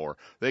 Talon, and more.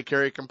 They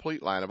carry a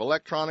complete line of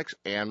electronics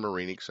and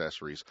marine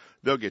accessories.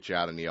 They'll get you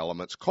out in the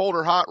elements, cold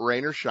or hot,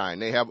 rain or shine.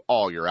 They have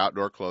all your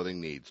outdoor clothing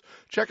needs.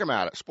 Check them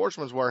out at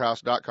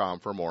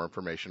sportsmanswarehouse.com for more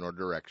information or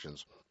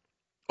directions.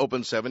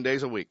 Open 7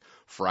 days a week,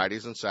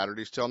 Fridays and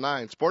Saturdays till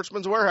 9.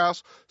 Sportsman's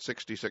Warehouse,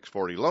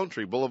 6640 Lone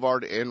Tree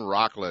Boulevard in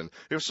Rockland.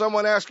 If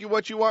someone asks you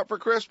what you want for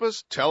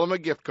Christmas, tell them a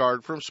gift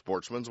card from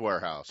Sportsman's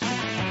Warehouse.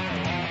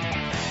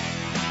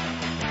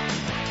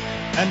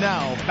 And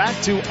now,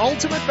 back to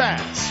Ultimate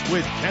Bass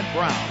with Kent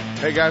Brown.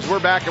 Hey guys, we're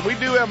back, and we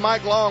do have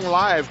Mike Long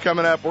live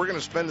coming up. We're going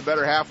to spend the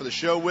better half of the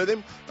show with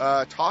him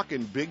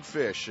talking big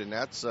fish, and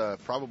that's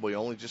probably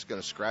only just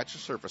going to scratch the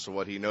surface of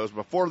what he knows.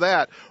 Before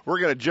that, we're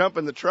going to jump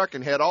in the truck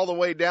and head all the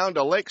way down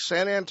to Lake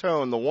San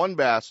Antone, the One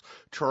Bass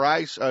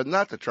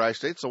not the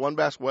Tri-States, the One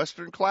Bass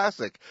Western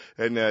Classic,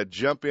 and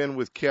jump in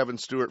with Kevin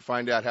Stewart,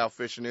 find out how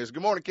fishing is.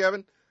 Good morning,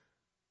 Kevin.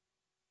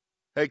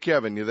 Hey,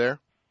 Kevin, you there?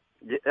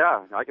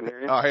 Yeah, I can hear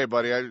you. Oh, hey,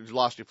 buddy, I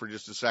lost you for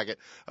just a second.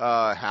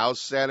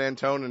 How's San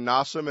Antone and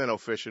Naso Minnow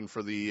fishing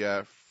for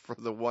the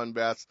One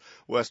Bass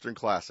Western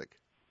Classic?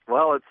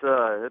 Well,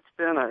 it's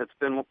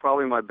been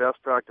probably my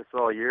best practice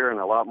all year, and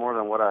a lot more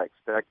than what I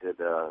expected.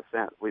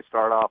 We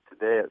start off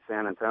today at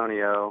San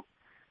Antonio,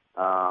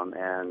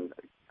 and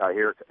I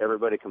hear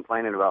everybody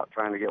complaining about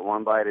trying to get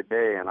one bite a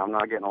day, and I'm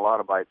not getting a lot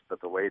of bites, but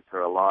the weights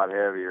are a lot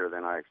heavier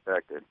than I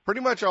expected.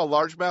 Pretty much all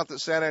largemouth at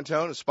San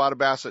Antonio and spotted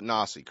bass at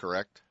Nasse,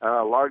 correct?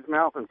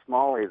 Largemouth and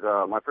smallies.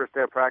 My first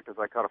day of practice,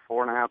 I caught a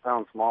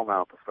 4.5-pound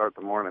smallmouth to start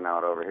the morning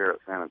out over here at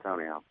San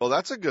Antonio. Well,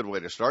 that's a good way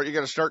to start. You got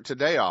to start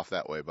today off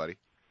that way, buddy.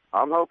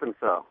 I'm hoping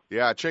so.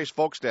 Yeah, Chase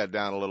Folkstad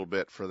down a little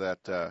bit for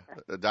that the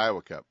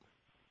Iowa Cup.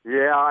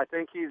 Yeah, I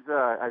think he's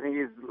a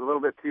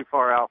little bit too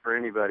far out for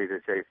anybody to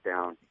chase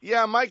down.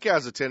 Yeah, Mike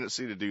has a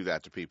tendency to do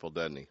that to people,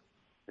 doesn't he?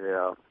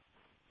 Yeah.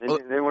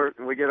 And then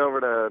we get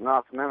over to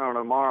Nascimento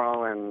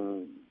tomorrow,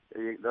 and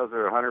those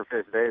are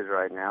 100-fish days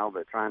right now,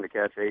 but trying to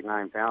catch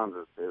 8-9 pounds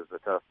is a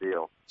tough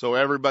deal. So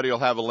everybody will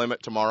have a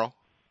limit tomorrow?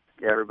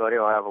 Everybody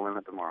will have a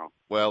limit tomorrow.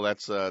 Well,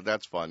 that's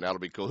fun. That'll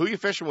be cool. Who are you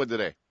fishing with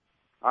today?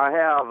 I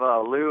have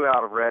Lou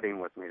out of Redding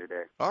with me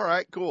today. All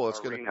right, cool.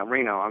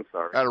 Reno, I'm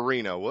sorry. Out of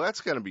Reno. Well,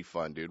 that's going to be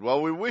fun, dude.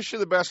 Well, we wish you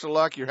the best of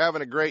luck. You're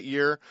having a great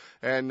year.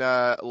 And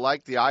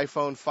like the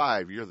iPhone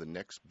 5, you're the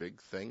next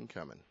big thing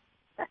coming.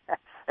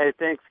 Hey,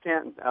 thanks,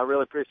 Kent. I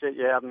really appreciate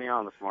you having me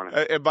on this morning.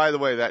 And by the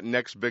way, that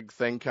next big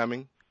thing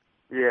coming?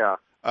 Yeah.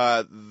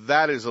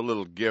 That is a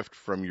little gift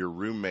from your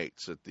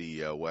roommates at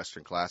the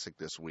Western Classic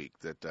this week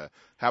that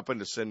happened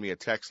to send me a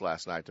text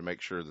last night to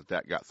make sure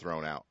that got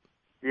thrown out.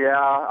 Yeah,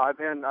 I've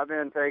been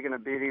taking a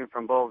beating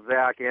from both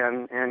Zach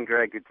and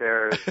Greg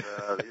Gutierrez.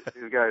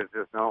 These guys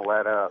just don't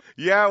let up.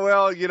 Yeah,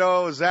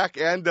 well, Zach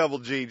and Double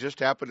G just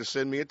happened to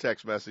send me a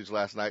text message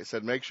last night.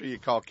 Said make sure you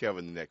call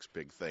Kevin the next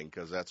big thing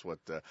because that's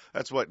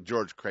what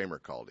George Kramer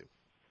called him.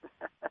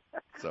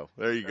 So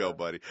there you go,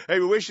 buddy. Hey,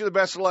 we wish you the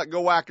best of luck. Go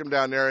whack him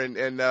down there,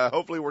 and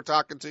hopefully we're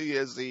talking to you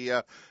as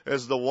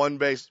the One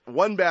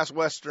Bass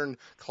Western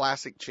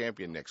Classic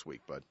champion next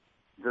week, bud.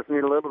 Just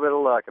need a little bit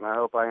of luck, and I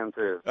hope I am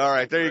too. All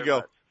right, there you go.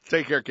 Much.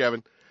 Take care,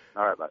 Kevin.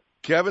 All right, bye.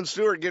 Kevin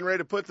Stewart getting ready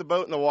to put the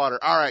boat in the water.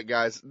 All right,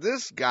 guys.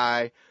 This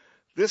guy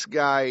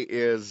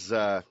is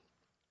if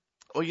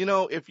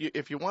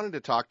you wanted to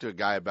talk to a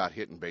guy about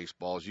hitting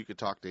baseballs, you could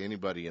talk to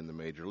anybody in the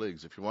major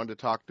leagues. If you wanted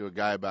to talk to a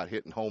guy about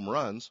hitting home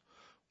runs,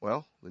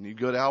 well, then you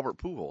go to Albert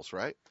Pujols,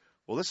 right?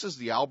 Well, this is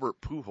the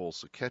Albert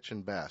Pujols of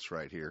catching bass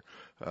right here.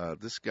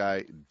 This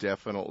guy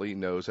definitely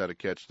knows how to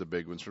catch the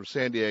big ones. From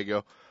San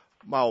Diego,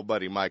 my old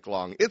buddy Mike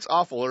Long. It's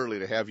awful early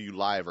to have you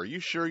live. Are you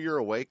sure you're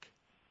awake?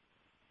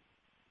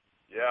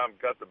 Yeah, I've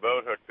got the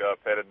boat hooked up,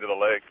 headed to the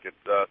lake. It's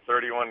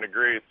 31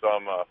 degrees, so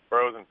I'm a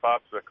frozen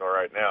popsicle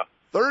right now.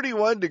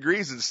 31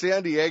 degrees in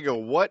San Diego.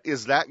 What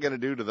is that going to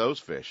do to those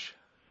fish?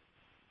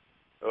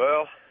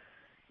 Well,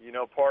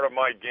 part of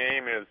my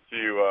game is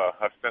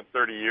I've spent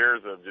 30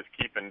 years of just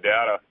keeping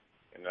data,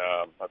 and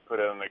I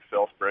put it in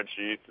Excel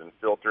spreadsheets and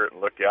filter it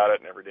and look at it,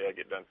 and every day I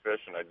get done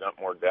fishing, I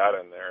dump more data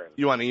in there. And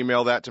you want to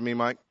email that to me,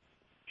 Mike?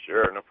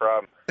 Sure, no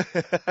problem. It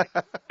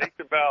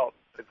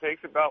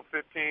takes about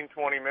 15,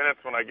 20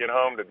 minutes when I get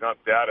home to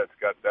dump data. It's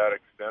got that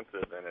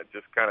extensive, and it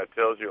just kind of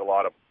tells you a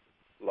lot of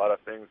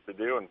things to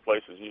do and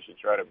places you should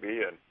try to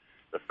be. And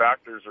the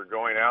factors are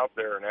going out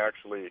there and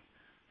actually,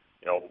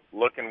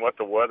 looking what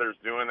the weather's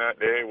doing that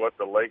day, what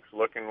the lake's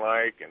looking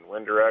like, and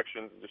wind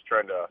directions, and just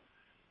trying to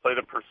play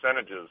the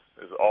percentages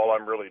is all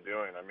I'm really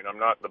doing. I mean, I'm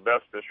not the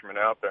best fisherman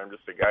out there. I'm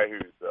just a guy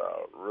who's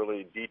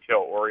really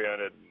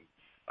detail-oriented. And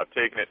I've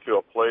taken it to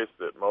a place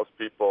that most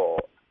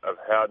people have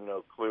had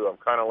no clue. I'm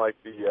kind of like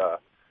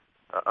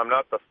I'm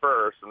not the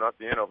first, I'm not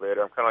the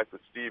innovator. I'm kind of like the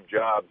Steve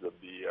Jobs of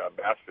the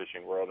bass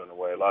fishing world in a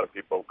way. A lot of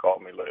people have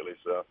called me lately,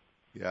 so.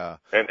 Yeah.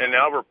 And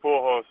Albert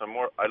Pujols,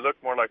 I look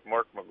more like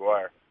Mark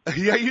McGwire.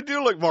 Yeah, you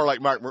do look more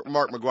like Mark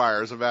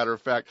McGwire, as a matter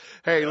of fact.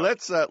 Hey,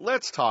 yeah.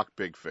 let's talk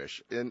big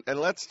fish, and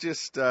let's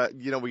just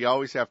we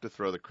always have to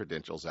throw the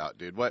credentials out,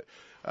 dude. What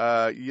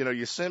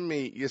you send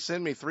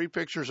me 3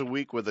 pictures a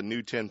week with a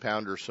new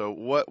 10-pounder. So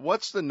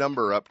what's the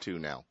number up to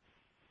now?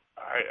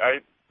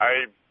 I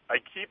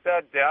keep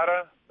that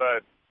data,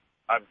 but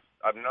I've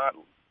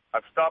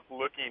stopped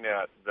looking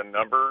at the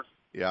numbers.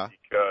 Yeah.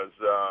 Because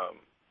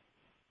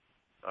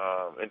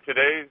in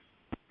today's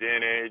day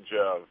and age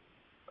of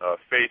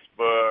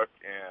Facebook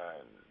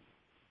and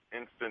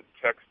instant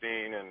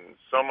texting and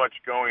so much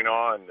going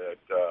on that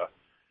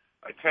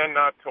I tend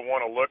not to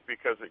want to look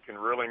because it can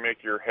really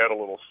make your head a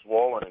little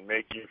swollen and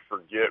make you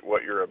forget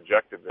what your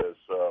objective is.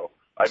 So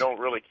I don't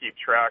really keep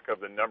track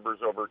of the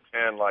numbers over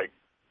 10 like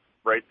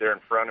right there in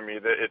front of me.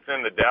 It's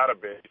in the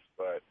database,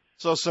 but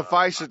so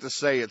suffice it to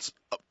say it's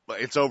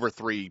over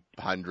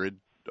 300.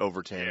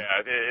 Over 10.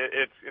 Yeah,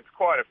 it's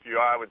quite a few.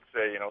 I would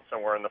say,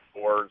 somewhere in the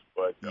 4s,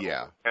 but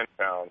yeah, 10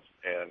 pounds.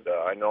 And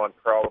I know I'm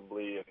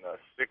probably in the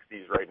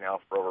 60s right now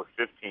for over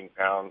 15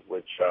 pounds,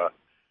 which,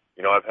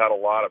 I've had a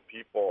lot of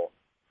people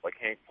like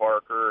Hank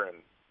Parker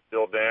and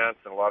Bill Dance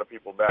and a lot of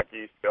people back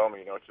east tell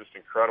me, it's just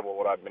incredible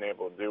what I've been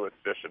able to do with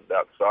fish of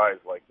that size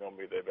like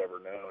nobody they've ever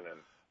known. And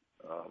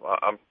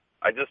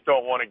I just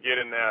don't want to get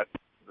in that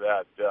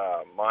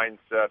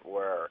mindset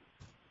where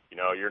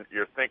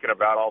you're thinking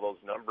about all those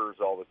numbers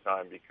all the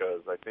time,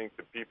 because I think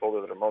the people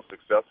that are most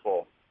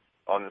successful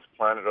on this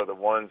planet are the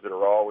ones that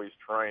are always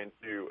trying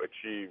to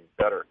achieve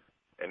better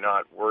and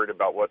not worried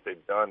about what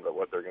they've done, but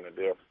what they're going to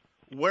do.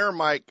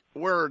 Mike,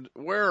 where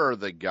are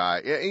the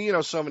guys?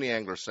 So many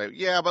anglers say,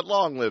 yeah, but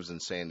Long lives in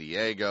San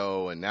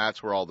Diego, and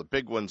that's where all the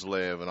big ones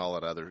live and all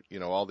that other,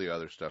 all the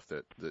other stuff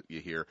that you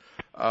hear.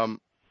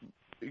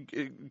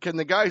 Can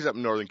the guys up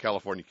in Northern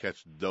California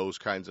catch those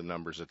kinds of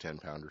numbers of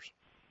 10-pounders?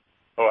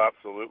 Oh,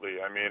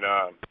 absolutely. I mean,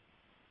 I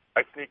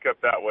sneak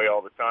up that way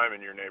all the time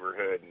in your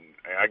neighborhood,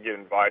 and I get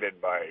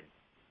invited by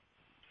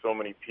so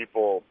many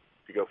people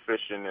to go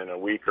fishing in a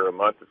week or a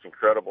month. It's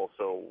incredible.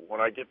 So when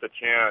I get the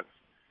chance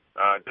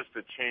just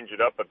to change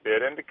it up a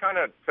bit and to kind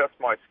of test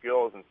my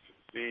skills and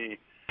see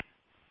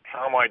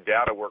how my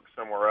data works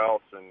somewhere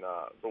else. And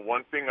the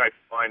one thing I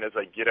find as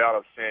I get out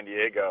of San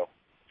Diego,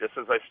 just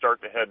as I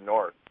start to head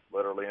north,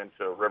 literally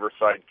into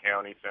Riverside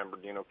County, San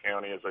Bernardino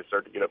County, as I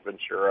start to get up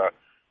Ventura,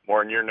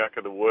 more in your neck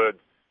of the woods,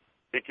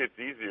 it gets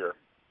easier.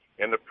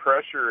 And the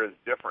pressure is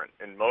different.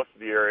 In most of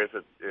the areas,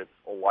 it's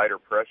a lighter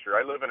pressure.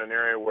 I live in an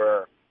area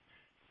where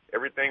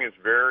everything is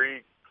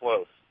very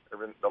close.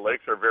 The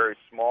lakes are very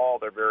small.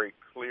 They're very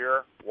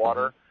clear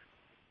water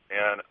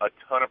and a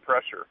ton of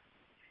pressure.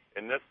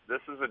 And this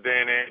is a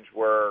day and age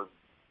where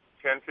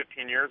 10,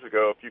 15 years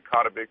ago, if you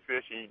caught a big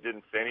fish and you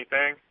didn't say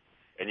anything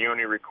and you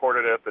only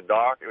recorded it at the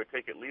dock, it would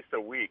take at least a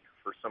week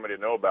for somebody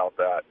to know about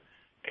that.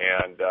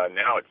 And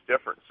now it's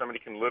different. Somebody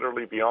can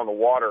literally be on the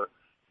water.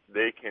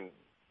 They can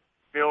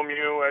film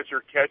you as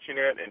you're catching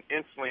it and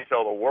instantly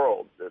tell the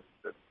world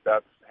that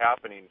that's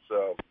happening.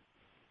 So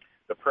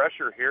the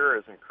pressure here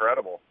is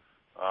incredible.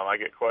 I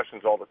get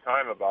questions all the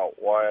time about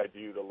why I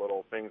do the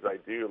little things I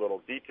do,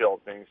 little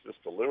detailed things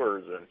just to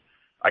lures, and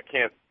I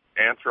can't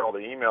answer all the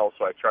emails,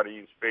 so I try to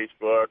use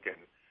Facebook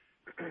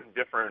and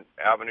different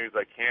avenues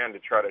I can to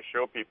try to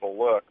show people,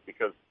 look,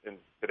 because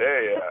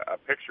today a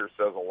picture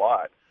says a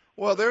lot.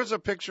 Well, there's a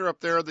picture up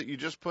there that you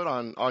just put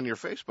on your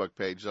Facebook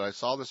page that I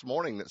saw this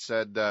morning that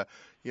said,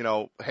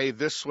 hey,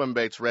 this swim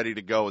bait's ready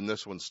to go and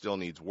this one still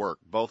needs work.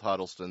 Both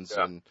Huddlestons.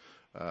 Yeah. And,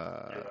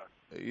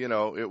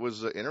 it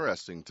was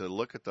interesting to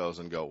look at those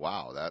and go,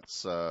 wow,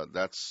 that's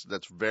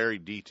very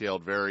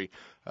detailed, very,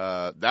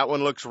 that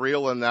one looks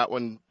real and that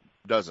one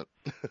doesn't.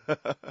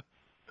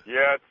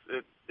 Yeah,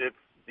 it's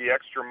the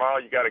extra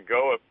mile you got to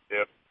go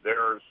if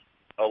there's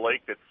a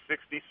lake that's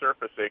 60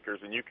 surface acres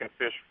and you can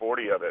fish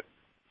 40 of it.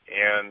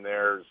 And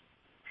there's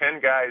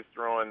 10 guys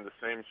throwing the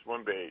same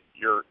swim bait.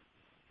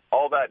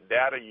 All that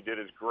data you did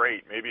is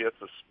great. Maybe it's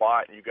a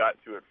spot and you got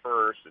to it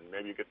first, and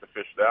maybe you get the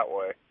fish that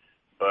way.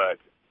 But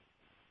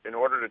in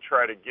order to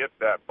try to get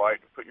that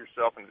bite, to put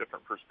yourself in a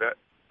different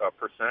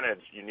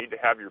percentage, you need to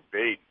have your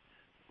bait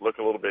look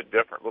a little bit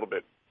different, a little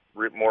bit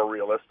more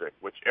realistic,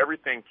 which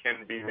everything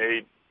can be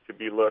made to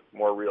be look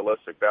more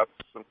realistic. That's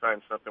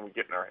sometimes something we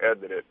get in our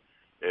head that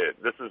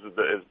this is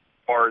as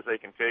far as they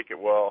can take it.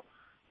 Well,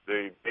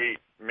 the bait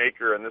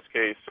maker, in this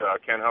case,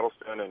 Ken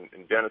Huddleston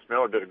and Dennis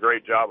Miller, did a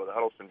great job with the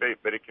Huddleston bait,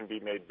 but it can be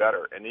made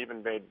better, and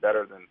even made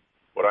better than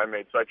what I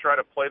made. So I try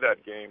to play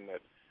that game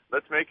that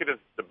let's make it as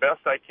the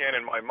best I can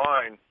in my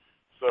mind,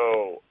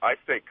 so I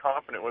stay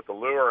confident with the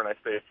lure and I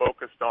stay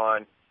focused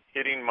on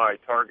hitting my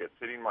targets,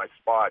 hitting my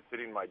spots,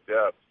 hitting my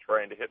depths,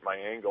 trying to hit my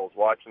angles,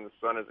 watching the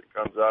sun as it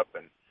comes up,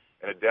 and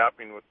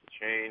adapting with the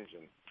change.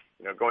 And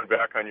going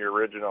back on your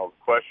original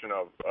question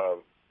of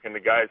can the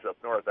guys up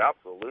north?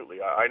 Absolutely.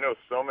 I know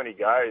so many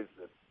guys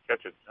that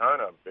catch a ton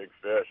of big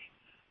fish,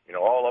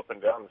 all up and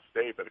down the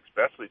state, but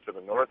especially to the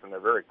north, and they're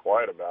very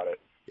quiet about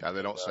it. Yeah,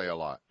 they don't say a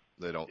lot.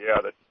 They don't.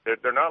 Yeah,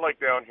 they're not like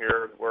down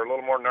here. We're a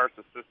little more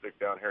narcissistic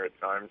down here at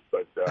times,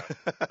 but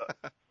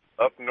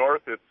up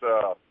north,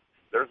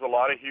 there's a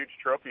lot of huge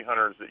trophy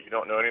hunters that you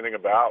don't know anything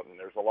about, and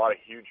there's a lot of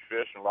huge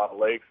fish and a lot of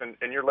lakes,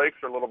 and your lakes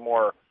are a little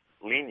more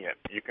lenient.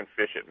 You can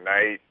fish at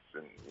nights,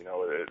 and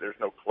there's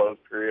no closed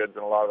periods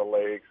in a lot of the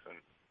lakes, and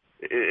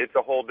it's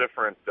a whole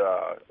different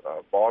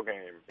ball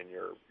game in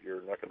your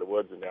neck of the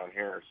woods and down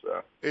here.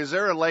 So, is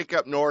there a lake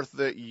up north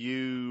that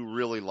you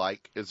really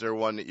like? Is there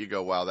one that you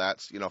go, wow,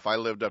 that's if I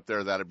lived up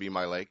there, that'd be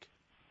my lake?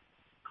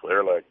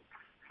 Clear Lake.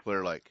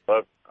 Clear Lake.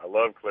 I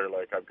love Clear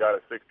Lake. I've got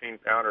a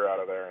 16-pounder out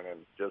of there, and it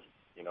just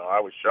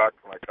I was shocked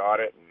when I caught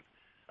it, and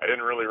I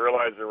didn't really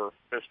realize there were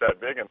fish that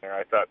big in there.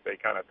 I thought they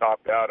kind of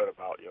topped out at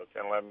about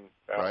 10, 11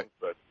 pounds,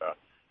 right. But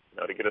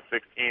to get a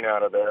 16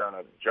 out of there on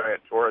a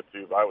giant Tora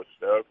tube, I was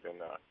stoked.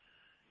 And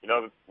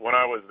when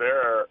I was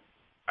there,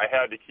 I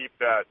had to keep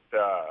that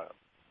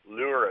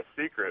lure a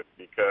secret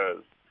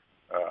because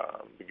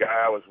the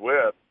guy I was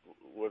with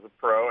was a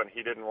pro, and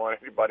he didn't want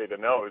anybody to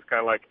know. It was kind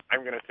of like,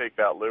 I'm going to take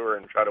that lure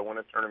and try to win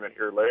a tournament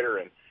here later,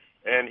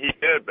 and he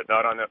did, but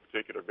not on that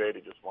particular bait.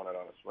 He just won it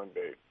on a swim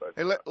bait. But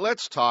hey,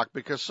 let's talk,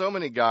 because so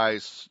many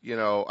guys,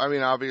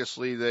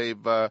 obviously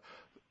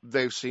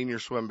they've seen your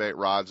swim bait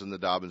rods and the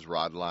Dobbins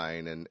rod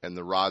line and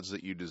the rods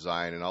that you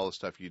design and all the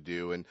stuff you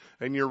do, and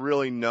you're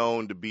really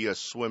known to be a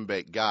swim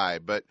bait guy.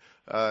 But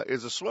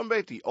is a swim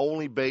bait the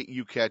only bait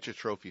you catch a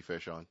trophy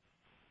fish on?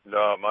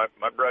 No,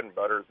 my bread and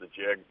butter is the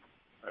jig.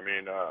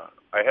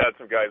 I had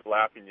some guys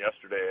laughing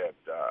yesterday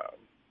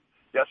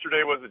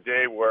yesterday was a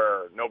day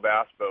where no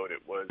bass boat.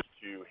 It was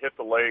to hit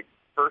the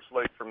first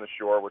lake from the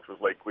shore, which was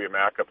Lake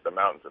Cuyamaca up the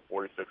mountains at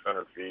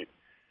 4,600 feet.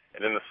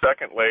 And then the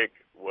second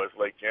lake was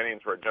Lake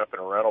Jennings, where I jumped in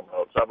a rental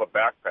boat. So I have a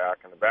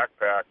backpack, and the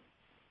backpack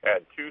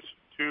had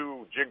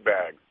two jig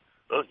bags.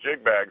 Those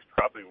jig bags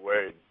probably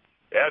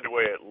had to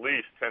weigh at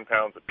least 10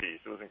 pounds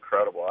apiece. It was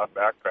incredible. That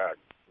backpack,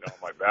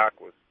 my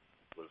back was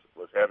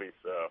heavy.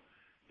 So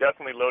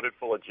definitely loaded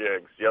full of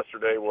jigs.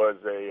 Yesterday was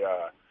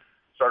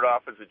started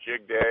off as a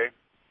jig day,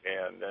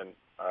 and then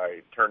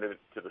I turned it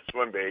to the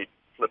swim bait,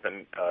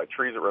 flipping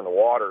trees that were in the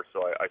water.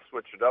 So I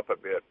switched it up a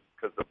bit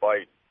because the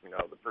bite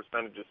the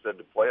percentages said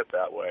to play it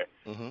that way.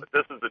 Mm-hmm. But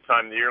this is the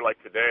time of the year,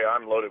 like today,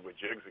 I'm loaded with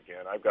jigs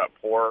again. I've got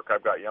pork,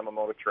 I've got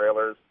Yamamoto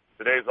trailers.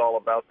 Today's all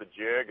about the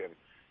jig, and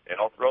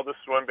I'll throw the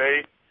swim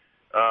bait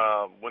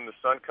when the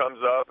sun comes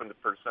up and the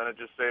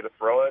percentages say to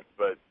throw it,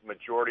 but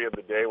majority of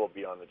the day will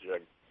be on the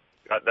jig.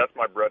 That's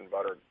my bread and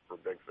butter for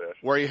big fish.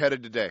 Where are you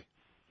headed today?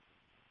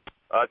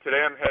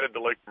 Today I'm headed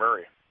to Lake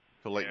Murray.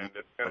 To Lake. And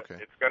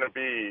it's going to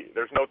be,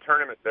 there's no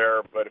tournament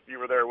there, but if you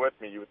were there with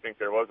me, you would think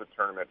there was a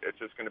tournament. It's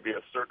just going to be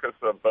a circus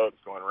of boats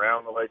going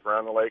around the lake,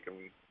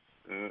 and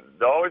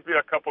there'll always be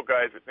a couple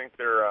guys that think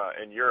they're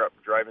in Europe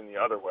driving the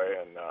other way,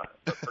 and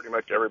pretty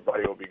much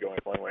everybody will be going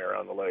one way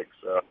around the lake.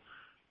 So,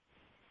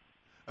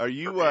 are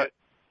you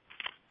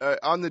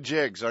on the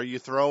jigs? Are you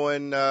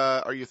throwing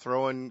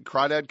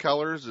crawdad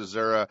colors? Is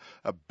there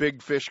a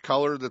big fish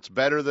color that's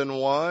better than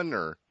one,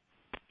 or?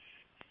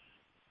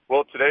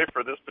 Well, today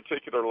for this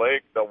particular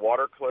lake, the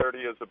water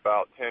clarity is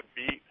about 10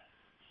 feet,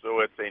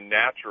 so it's a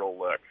natural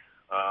lick.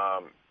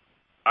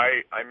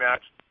 I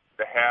matched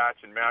the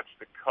hatch and matched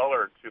the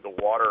color to the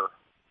water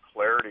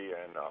clarity,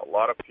 and a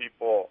lot of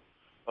people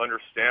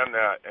understand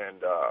that.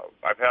 And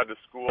I've had to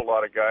school a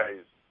lot of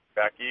guys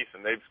back east,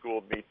 and they've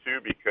schooled me too,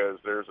 because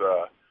there's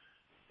a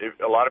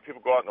lot of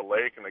people go out in the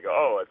lake and they go,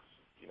 oh, it's,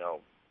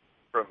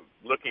 from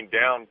looking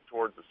down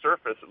towards the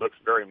surface, it looks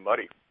very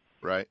muddy.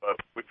 Right. But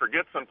we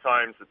forget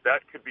sometimes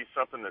that could be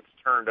something that's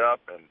turned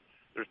up, and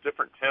there's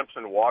different temps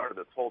in water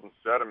that's holding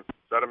sediment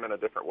in a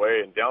different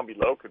way, and down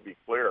below could be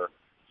clear.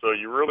 So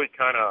you really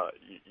kind of,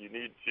 you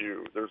need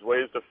to, there's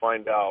ways to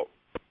find out,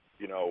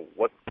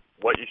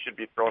 what you should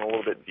be throwing a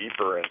little bit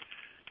deeper. And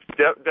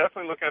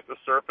definitely looking at the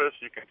surface,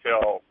 you can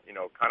tell,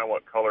 kind of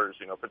what colors,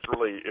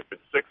 if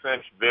it's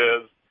 6-inch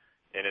viz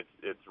and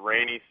it's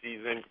rainy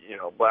season,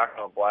 black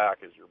on black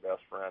is your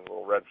best friend, a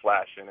little red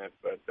flash in it,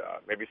 but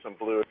maybe some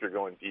blue if you're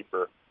going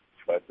deeper.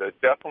 But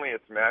definitely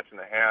it's matching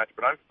the hatch.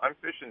 But I'm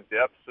fishing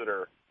depths that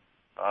are,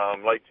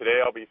 like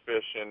today I'll be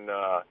fishing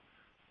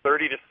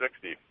 30 to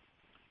 60.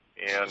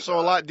 And so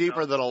a lot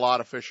deeper than a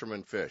lot of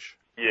fishermen fish.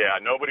 Yeah,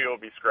 nobody will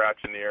be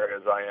scratching the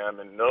areas I am,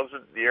 and those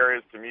are the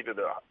areas to me that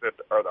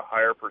are the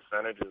higher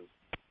percentages.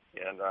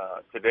 And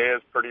today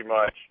is pretty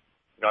much,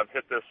 I've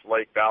hit this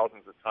lake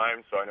thousands of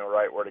times, so I know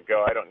right where to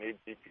go. I don't need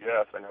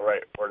GPS. I know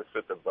right where to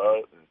sit the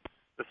boat, and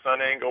the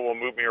sun angle will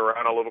move me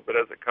around a little bit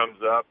as it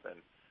comes up,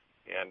 and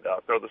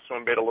throw the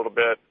swim bait a little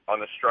bit on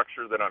the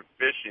structure that I'm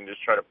fishing,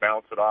 just try to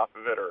bounce it off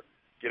of it or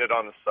get it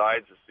on the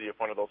sides to see if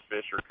one of those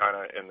fish are kind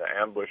of in the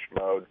ambush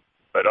mode.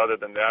 But other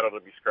than that, it'll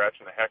be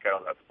scratching the heck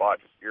out of that spot,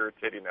 just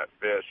irritating that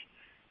fish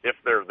if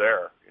they're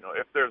there.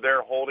 If they're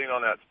there holding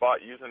on that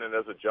spot, using it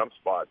as a jump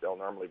spot, they'll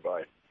normally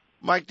bite.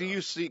 Mike, do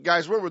you see,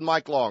 guys, we're with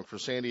Mike Long from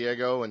San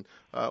Diego, and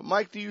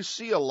Mike, do you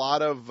see a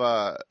lot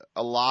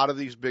of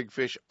these big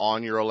fish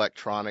on your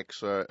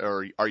electronics,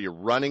 or are you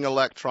running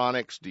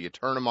electronics? Do you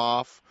turn them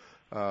off?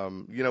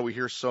 We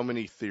hear so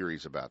many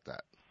theories about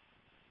that.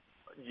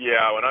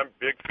 Yeah, when I'm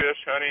big fish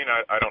hunting,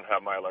 I don't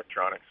have my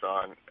electronics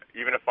on.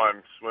 Even if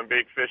I'm swim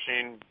bait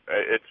fishing,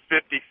 it's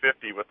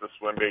 50-50 with the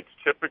swim baits.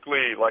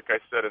 Typically, like I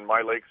said, in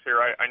my lakes here,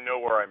 I know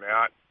where I'm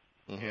at.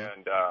 Mm-hmm.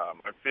 And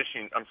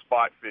I'm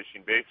spot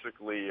fishing.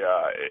 Basically,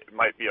 it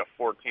might be a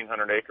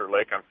 1,400-acre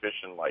lake I'm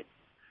fishing. Like,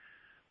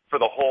 for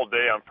the whole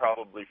day, I'm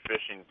probably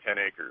fishing 10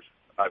 acres.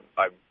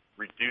 I've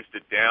reduced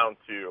it down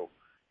to,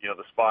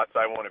 the spots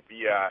I want to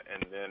be at.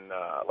 And then,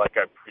 like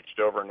I've preached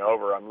over and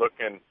over, I'm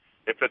looking,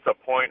 if it's a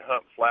point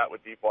hunt flat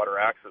with deep water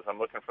access, I'm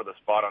looking for the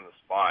spot on the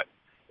spot.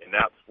 And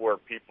that's where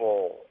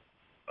people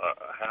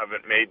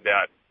haven't made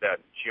that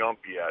jump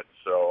yet.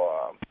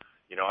 So,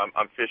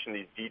 I'm fishing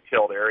these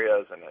detailed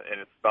areas, and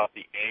it's about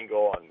the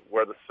angle and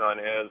where the sun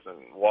is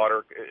and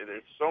water.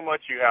 There's so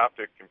much you have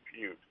to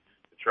compute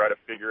to try to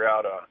figure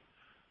out.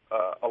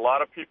 A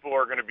lot of people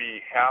are going to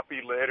be happy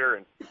later,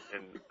 and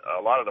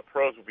a lot of the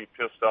pros will be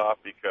pissed off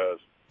because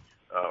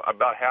I'm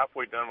about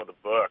halfway done with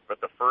the book. But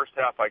the first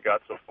half I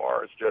got so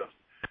far is just,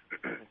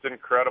 it's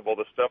incredible,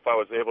 the stuff I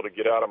was able to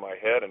get out of my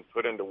head and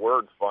put into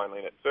words finally.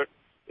 And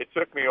it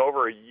took me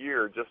over a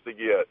year just to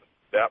get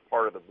that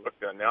part of the book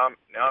done. Now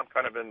I'm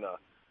kind of in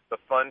the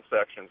fun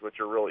sections, which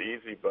are real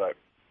easy. But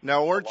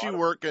now, weren't you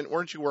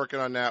working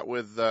on that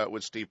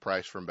with Steve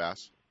Price from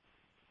Bass?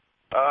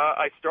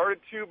 I started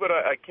to, but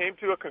I came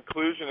to a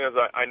conclusion as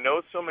I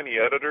know so many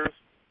editors.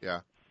 Yeah.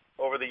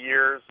 Over the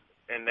years,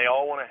 and they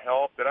all want to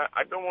help. That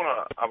I don't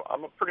want to.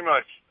 I'm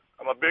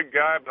a big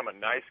guy, but I'm a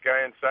nice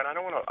guy inside. I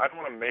don't want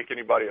to make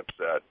anybody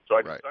upset. So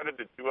I decided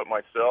to do it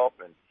myself.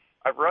 And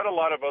I've read a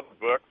lot of other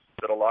books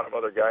that a lot of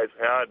other guys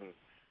had, and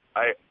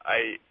I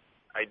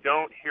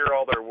don't hear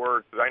all their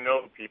words, because I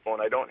know the people,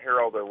 and I don't hear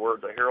all their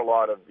words. I hear a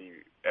lot of the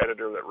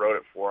editor that wrote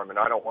it for them, and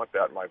I don't want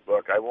that in my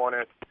book. I want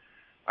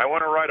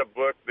to write a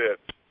book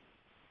that's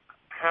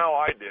how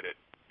I did it,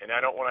 and I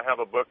don't want to have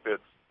a book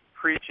that's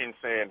preaching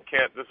saying,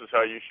 Kent, this is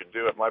how you should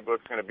do it. My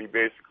book's going to be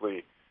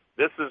basically,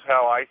 this is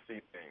how I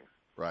see things.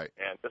 Right.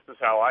 And this is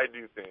how I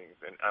do things.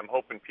 And I'm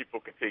hoping people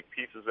can take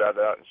pieces out of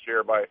that and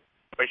share by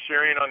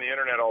sharing on the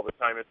internet all the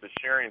time. It's a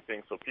sharing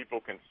thing so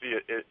people can see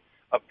it.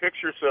 a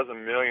picture says a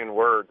million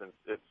words, and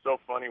it's so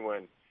funny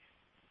when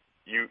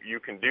you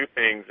can do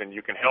things and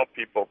you can help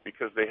people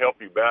because they help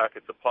you back.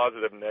 It's a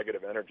positive and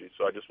negative energy.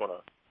 So I just want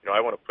to,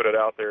 I want to put it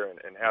out there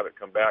and have it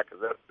come back,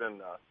 because that's been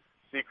the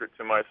secret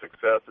to my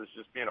success, is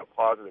just being a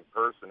positive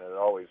person, and it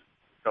always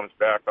comes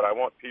back. But I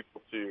want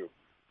people to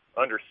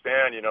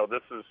understand,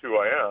 this is who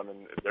I am,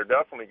 and they're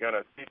definitely going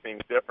to see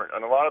things different.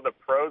 And a lot of the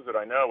pros that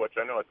I know, which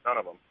I know a ton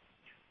of them,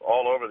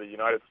 all over the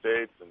United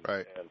States, and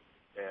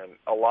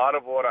a lot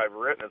of what I've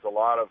written is a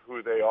lot of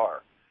who they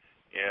are.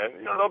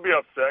 And they'll be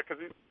upset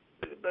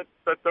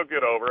but they'll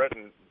get over it,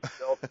 and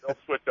they'll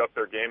switch up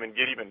their game and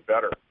get even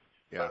better.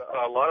 Yeah.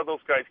 But a lot of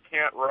those guys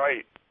can't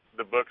write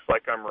the books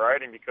like I'm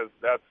writing, because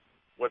that's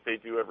what they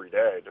do every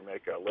day to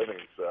make a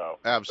living. So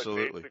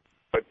absolutely.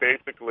 But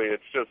basically,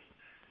 it's just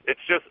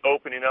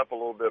opening up a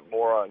little bit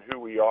more on who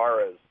we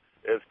are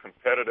as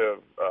competitive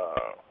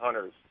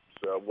hunters.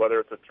 So whether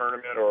it's a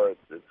tournament or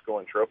it's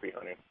going trophy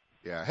hunting.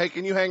 Yeah. Hey,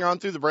 can you hang on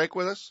through the break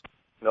with us?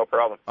 No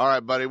problem. All right,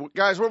 buddy.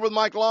 Guys, we're with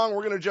Mike Long.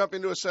 We're going to jump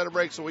into a set of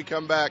breaks when we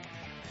come back.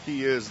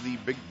 He is the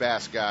big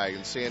bass guy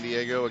in San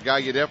Diego, a guy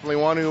you definitely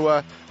want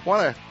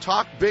to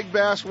talk big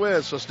bass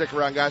with. So stick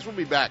around, guys. We'll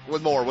be back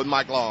with more with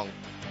Mike Long.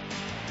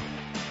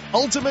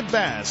 Ultimate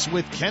Bass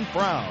with Kent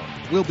Brown.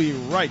 We'll be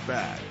right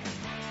back.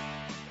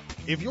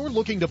 If you're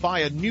looking to buy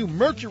a new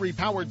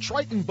Mercury-powered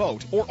Triton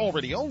boat or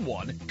already own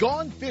one,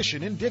 Gone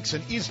Fishin' in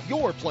Dixon is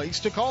your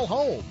place to call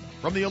home.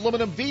 From the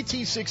aluminum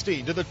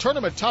VT16 to the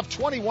Tournament Tough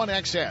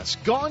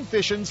 21XS, Gone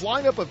Fishin's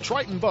lineup of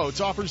Triton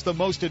boats offers the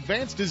most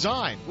advanced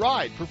design,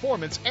 ride,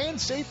 performance, and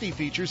safety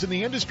features in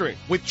the industry.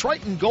 With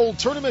Triton Gold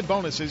tournament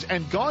bonuses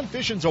and Gone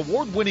Fishin's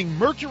award-winning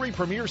Mercury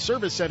Premier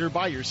Service Center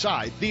by your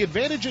side, the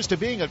advantages to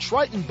being a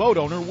Triton boat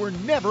owner were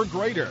never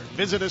greater.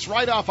 Visit us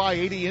right off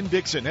I-80 in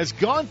Dixon as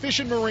Gone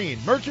Fishin' Marine,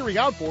 Mercury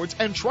Outboards,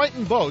 and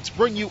Triton Boats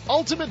bring you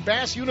Ultimate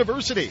Bass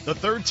University, the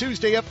third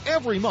Tuesday of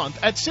every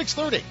month at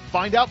 6:30.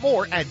 Find out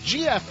more at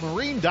gfmarine.com.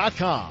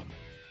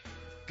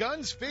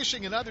 Guns,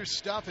 Fishing, and Other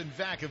Stuff in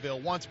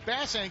Vacaville wants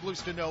bass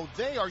anglers to know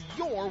they are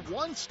your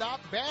one-stop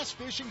bass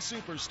fishing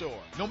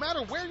superstore. No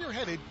matter where you're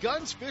headed,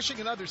 Guns,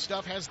 Fishing, and Other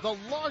Stuff has the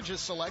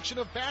largest selection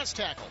of bass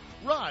tackle,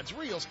 rods,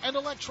 reels, and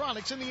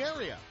electronics in the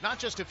area. Not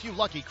just a few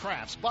lucky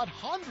crafts, but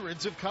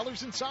hundreds of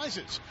colors and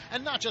sizes.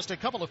 And not just a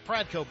couple of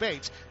Pradco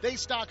baits, they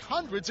stock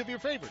hundreds of your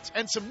favorites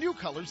and some new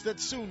colors that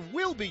soon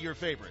will be your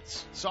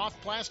favorites. Soft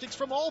plastics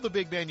from all the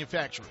big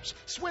manufacturers,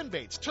 swim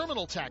baits,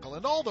 terminal tackle,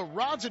 and all the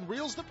rods and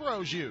reels the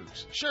pros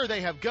use. Sure,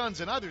 they have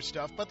guns and other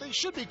stuff, but they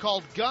should be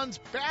called Guns,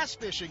 Bass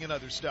Fishing, and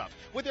Other Stuff.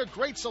 With their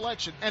great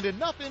selection and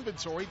enough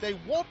inventory, they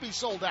won't be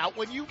sold out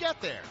when you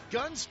get there.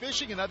 Guns,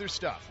 Fishing, and Other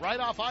Stuff, right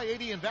off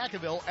I-80 in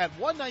Vacaville at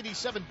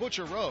 197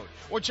 Butcher Road.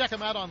 Or check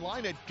them out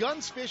online at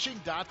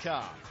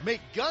gunsfishing.com.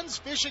 Make Guns,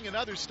 Fishing, and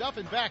Other Stuff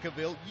in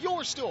Vacaville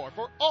your store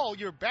for all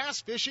your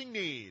bass fishing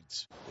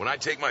needs. When I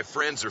take my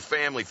friends or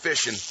family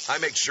fishing, I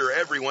make sure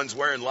everyone's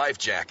wearing life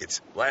jackets.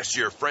 Last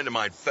year, a friend of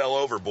mine fell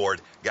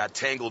overboard, got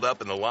tangled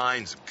up in the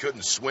lines,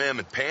 couldn't swim,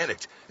 and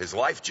panicked. His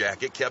life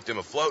jacket kept him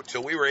afloat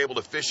till we were able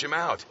to fish him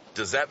out.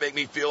 Does that make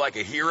me feel like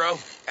a hero?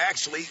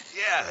 Actually,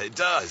 yeah, it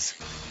does.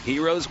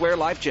 Heroes wear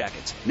life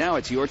jackets. Now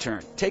it's your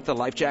turn. Take the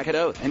life jacket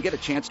oath and get a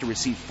chance to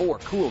receive 4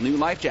 cool new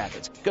life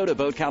jackets. Go to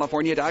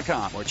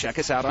BoatCalifornia.com or check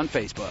us out on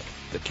Facebook.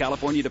 The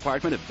California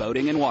Department of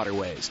Boating and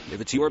Waterways.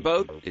 If it's your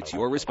boat, it's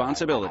your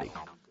responsibility.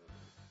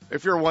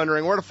 If you're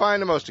wondering where to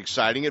find the most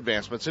exciting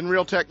advancements in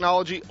reel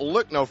technology,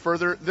 look no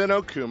further than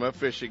Okuma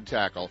Fishing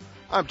Tackle.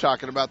 I'm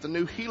talking about the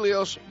new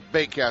Helios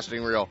bait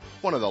casting reel,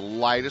 one of the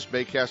lightest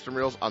bait casting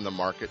reels on the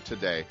market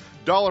today.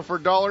 Dollar for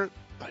dollar,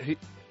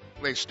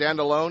 they stand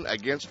alone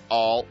against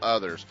all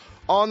others.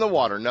 On the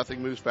water,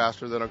 nothing moves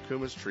faster than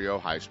Okuma's Trio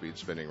high-speed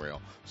spinning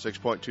reel.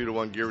 6.2 to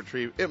 1 gear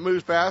retrieve. It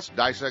moves fast,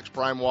 dissects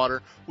prime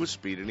water with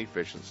speed and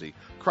efficiency.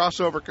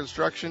 Crossover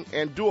construction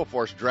and dual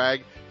force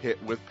drag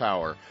hit with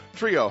power.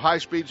 Trio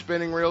high-speed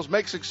spinning reels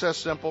make success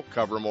simple,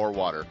 cover more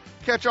water.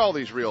 Catch all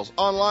these reels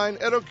online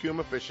at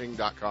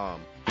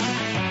okumafishing.com.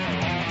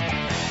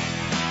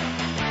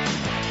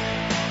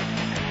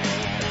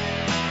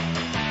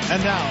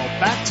 And now,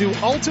 back to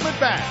Ultimate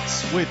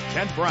Bass with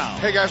Kent Brown.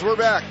 Hey, guys, we're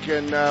back,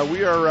 and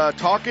we are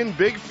talking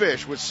big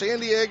fish with San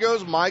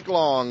Diego's Mike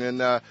Long. And,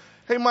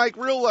 hey, Mike,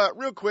 real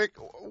quick,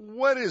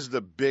 what is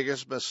the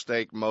biggest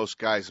mistake most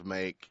guys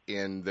make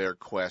in their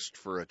quest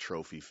for a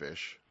trophy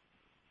fish?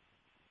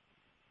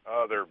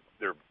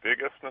 Their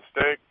biggest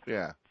mistake?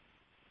 Yeah.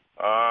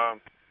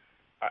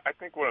 I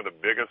think one of the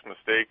biggest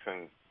mistakes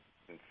in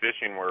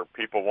fishing where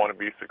people want to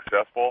be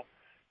successful,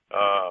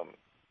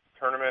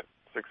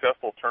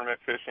 successful tournament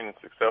fishing and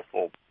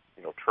successful,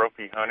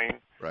 trophy hunting.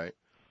 Right.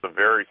 It's a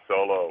very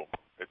solo.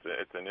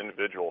 It's an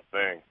individual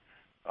thing.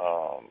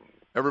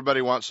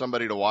 Everybody wants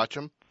somebody to watch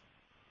them.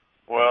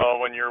 Well,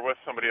 when you're with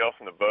somebody else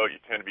in the boat, you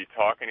tend to be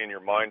talking, and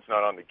your mind's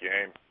not on the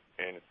game,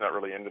 and it's not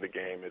really into the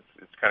game.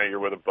 It's kind of you're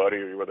with a buddy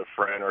or you're with a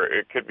friend, or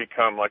it could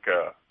become like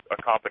a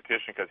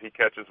competition because he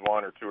catches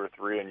 1 or 2 or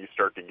 3, and you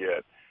start to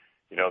get,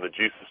 the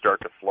juices start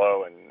to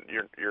flow, and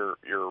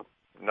you're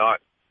not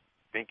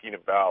thinking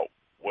about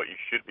what you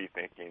should be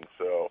thinking.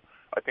 So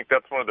I think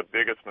that's one of the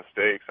biggest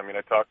mistakes. I mean,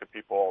 I talk to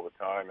people all the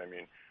time. I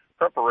mean,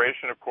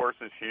 preparation, of course,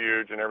 is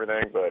huge and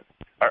everything, but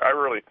I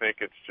really think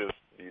it's just,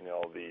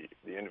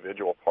 the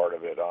individual part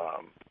of it.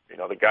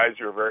 The guys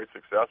who are very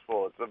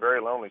successful, it's a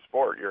very lonely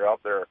sport. You're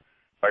out there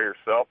by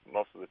yourself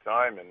most of the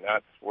time, and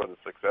that's where the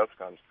success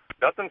comes.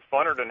 Nothing's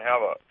funner than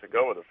to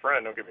go with a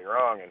friend, don't get me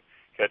wrong, and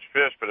catch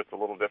fish, but it's a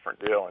little different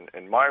deal. And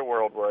in my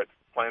world, where it's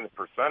playing the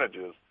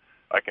percentages,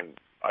 I've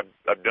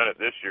done it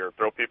this year.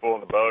 Throw people in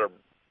the boat, or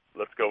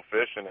let's go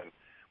fishing, and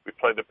we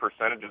play the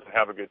percentages and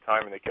have a good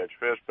time, and they catch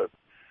fish. But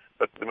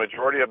the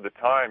majority of the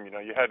time,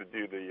 you had to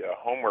do the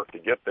homework to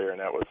get there,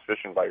 and that was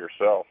fishing by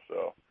yourself.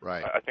 So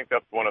right. I think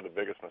that's one of the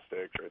biggest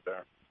mistakes right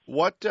there.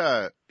 What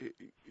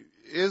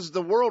is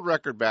the world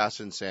record bass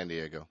in San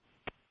Diego?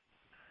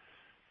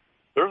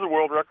 There's a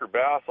world record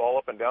bass all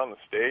up and down the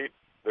state.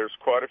 There's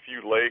quite a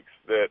few lakes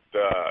that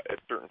at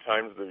certain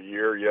times of the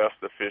year, yes,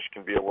 the fish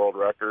can be a world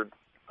record.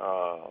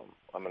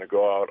 I'm going to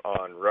go out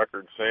on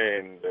record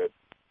saying that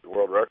the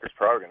world record's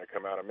probably going to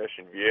come out of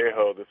Mission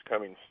Viejo this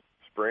coming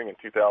spring in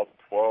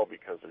 2012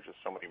 because there's just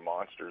so many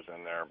monsters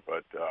in there.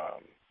 But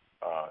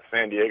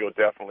San Diego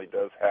definitely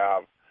does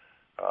have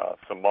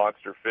some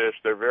monster fish.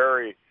 They're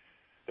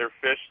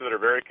fish that are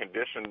very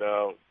conditioned,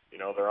 though.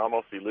 They're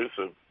almost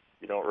elusive.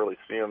 You don't really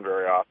see them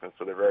very often,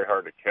 so they're very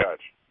hard to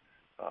catch.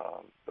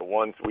 The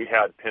ones we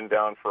had pinned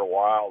down for a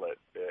while at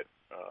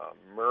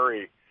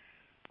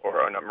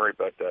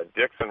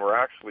Dixon were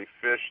actually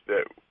fish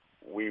that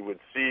we would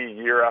see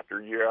year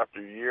after year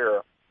after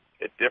year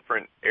at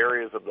different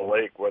areas of the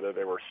lake, whether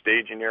they were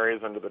staging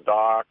areas under the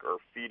dock or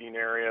feeding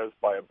areas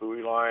by a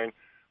buoy line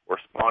or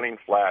spawning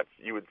flats.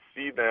 You would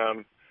see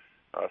them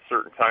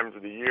certain times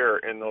of the year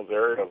in those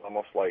areas,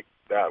 almost like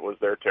that was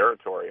their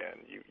territory,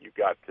 and you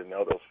got to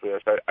know those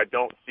fish. I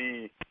don't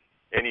see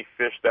any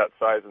fish that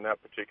size in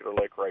that particular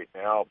lake right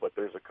now, but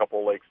there's a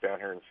couple lakes down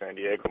here in San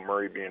Diego,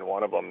 Murray being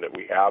one of them, that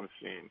we have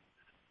seen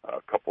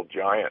a couple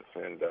giants,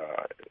 and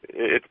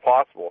it's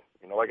possible.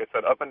 Like I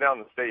said, up and down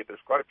the state, there's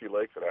quite a few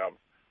lakes that have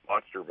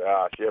monster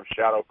bass. You have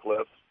Shadow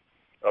Cliffs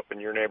up in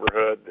your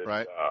neighborhood that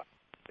right.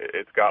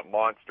 It's got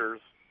monsters,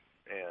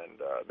 and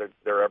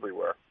they're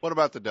everywhere. What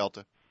about the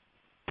Delta?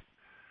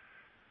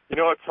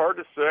 It's hard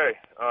to say.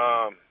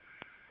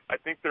 I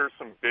think there's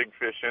some big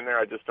fish in there.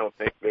 I just don't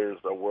think there's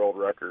a world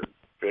record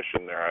fish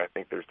in there. I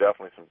think there's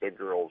definitely some big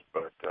girls,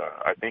 but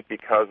I think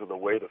because of the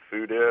way the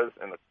food is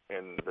and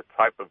the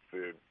type of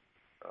food,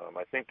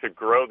 I think to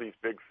grow these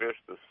big fish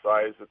the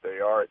size that they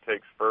are, it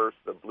takes first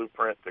the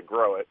blueprint to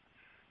grow it,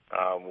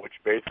 which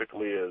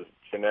basically is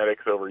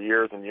genetics over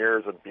years and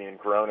years of being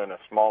grown in a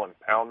small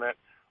impoundment,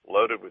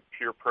 loaded with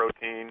pure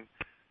protein,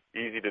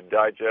 easy to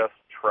digest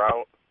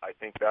trout. I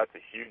think that's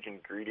a huge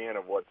ingredient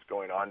of what's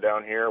going on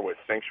down here with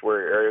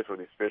sanctuary areas where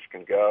these fish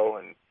can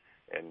go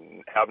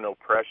and have no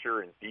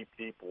pressure in deep,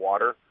 deep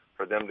water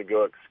for them to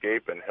go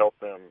escape and help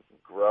them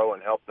grow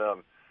and help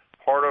them.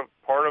 Part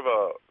of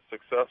a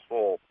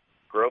successful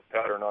growth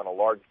pattern on a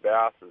large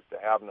bass is to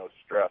have no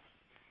stress.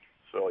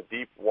 So a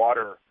deep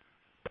water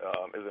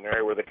is an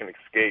area where they can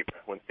escape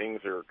when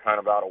things are kind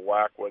of out of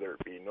whack, whether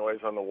it be noise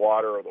on the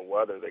water or the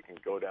weather. They can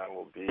go down a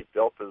little deep.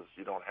 Deltas,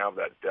 you don't have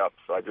that depth,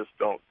 so I just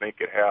don't think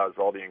it has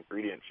all the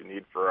ingredients you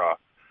need for a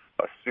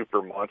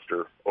super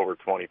monster over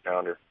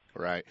 20-pounder.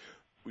 Right.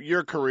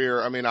 Your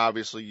career, I mean,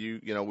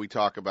 obviously, we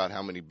talk about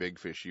how many big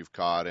fish you've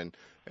caught, and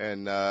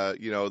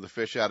the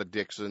fish out of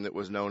Dixon that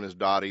was known as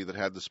Dottie that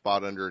had the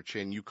spot under her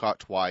chin, you caught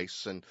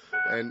twice, and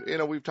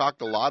we've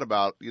talked a lot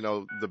about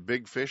the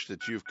big fish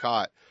that you've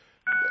caught.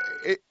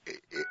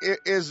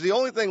 Is the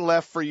only thing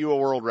left for you a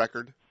world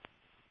record?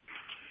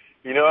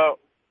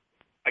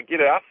 I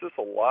get asked this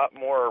a lot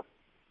more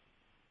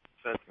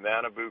since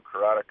Manabu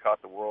Karada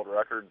caught the world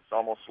record. It's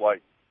almost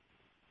like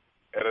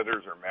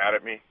editors are mad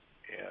at me.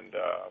 And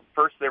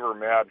first they were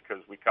mad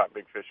because we caught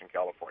big fish in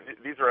California.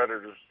 These are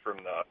editors from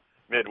the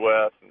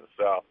Midwest and the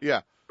South.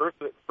 Yeah. First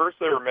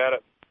they were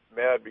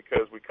mad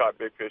because we caught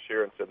big fish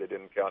here and said they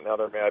didn't count. Now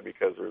they're mad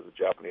because there's a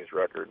Japanese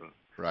record. And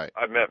right.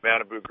 I've met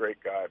Manabu,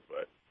 great guy,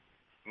 but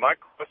my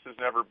quest has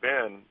never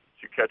been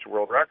to catch a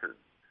world record.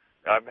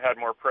 I've had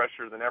more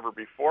pressure than ever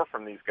before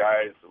from these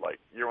guys. Like,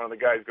 you're one of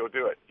the guys, go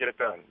do it, get it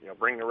done.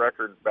 Bring the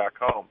record back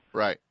home.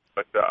 Right.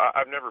 But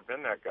I've never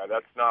been that guy.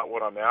 That's not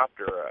what I'm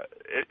after.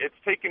 It's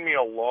taken me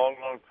a long,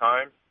 long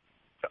time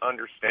to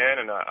understand,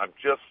 and I'm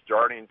just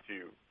starting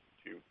to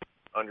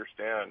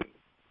understand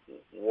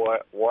why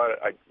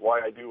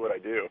I do what I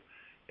do.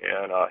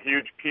 And a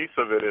huge piece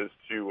of it is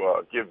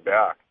to give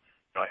back.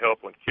 I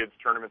help with kids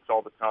tournaments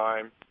all the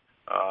time.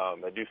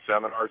 I do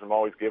seminars. I'm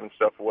always giving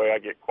stuff away. I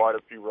get quite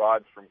a few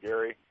rods from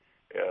Gary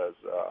as,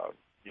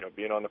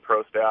 being on the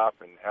pro staff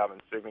and having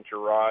signature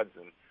rods.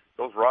 And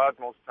those rods,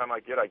 most of the time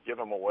I give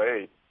them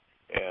away.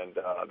 And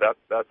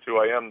that's who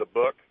I am. The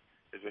book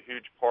is a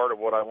huge part of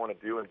what I want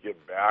to do and give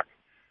back.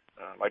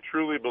 I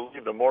truly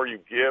believe the more you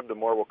give, the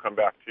more will come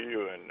back to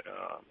you. And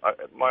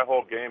my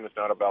whole game is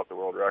not about the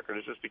world record.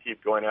 It's just to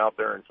keep going out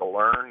there and to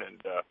learn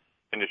and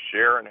to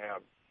share and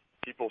have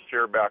people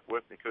share back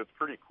with me, because it's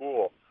pretty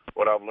cool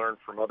what I've learned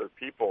from other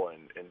people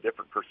and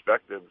different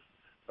perspectives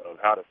of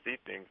how to see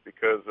things,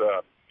 because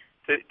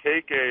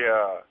take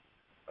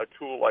a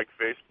tool like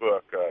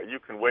Facebook. You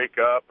can wake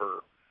up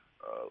or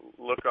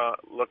look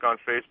on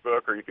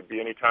Facebook, or you could be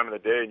any time of the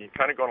day, and you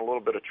kind of go on a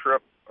little bit of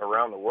trip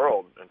around the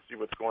world and see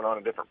what's going on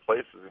in different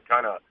places. And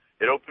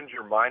it opens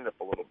your mind up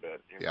a little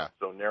bit. You're not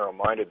so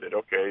narrow-minded that,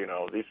 okay,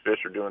 these fish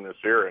are doing this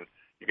here, and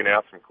you can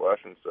ask some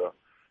questions. So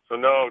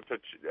no,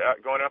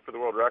 going after the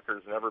world record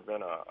has never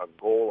been a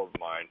goal of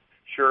mine.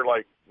 Sure,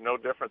 like no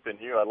different than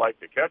you, I'd like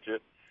to catch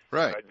it.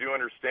 Right. I do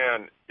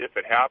understand if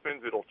it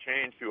happens, it'll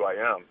change who I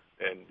am.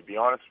 And to be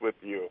honest with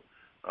you,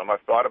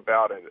 I've thought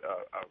about it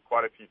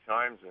quite a few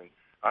times, and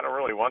I don't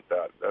really want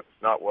that. That's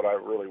not what I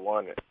really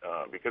want,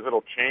 because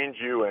it'll change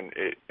you, and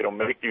it'll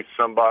make you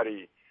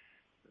somebody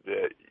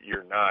that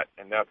you're not,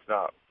 and that's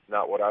not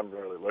what I'm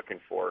really looking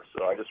for.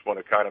 So I just want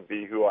to kind of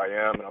be who I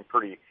am, and I'm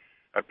pretty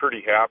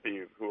happy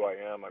with who I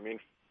am. I mean,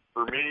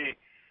 for me,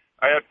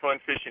 I had fun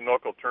fishing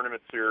local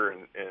tournaments here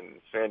in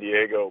San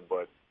Diego,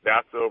 but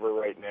that's over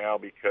right now,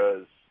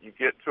 because you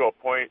get to a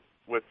point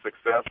with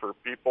success where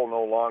people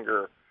no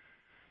longer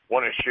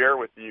want to share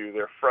with you.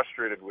 They're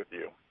frustrated with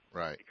you.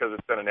 Right. Because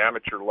it's at an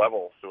amateur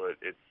level. So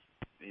it's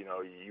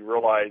you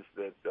realize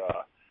that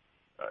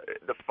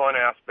the fun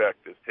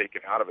aspect is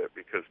taken out of it,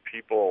 because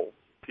people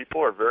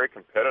are very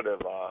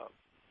competitive.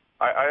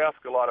 I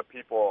ask a lot of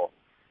people,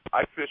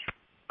 I'd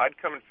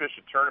come and fish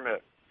a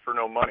tournament for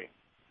no money.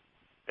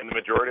 And the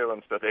majority of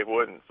them said they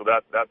wouldn't. So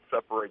that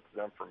separates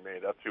them from me.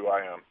 That's who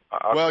I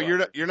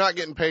am. You're not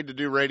getting paid to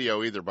do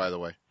radio either, by the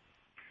way.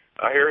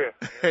 I hear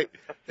you.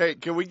 Hey,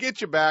 can we get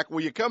you back?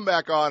 Will you come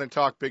back on and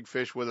talk big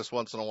fish with us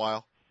once in a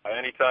while?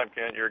 Anytime,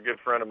 Kent. You're a good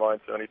friend of mine,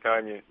 so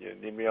anytime you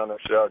need me on the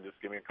show, just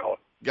give me a call.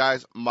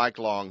 Guys, Mike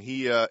Long,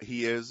 he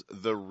is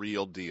the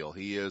real deal.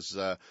 He is,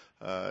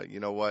 you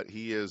know what?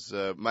 He is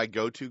my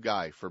go-to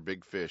guy for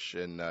big fish,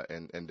 and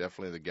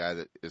definitely the guy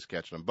that is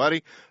catching them.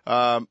 Buddy,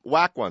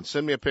 whack one.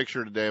 Send me a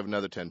picture today of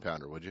another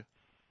 10-pounder, would you?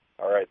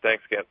 All right.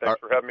 Thanks, Kent. Thanks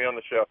for having me on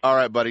the show. All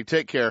right, buddy.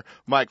 Take care.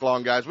 Mike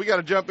Long, guys. We got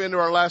to jump into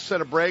our last set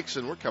of breaks,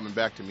 and we're coming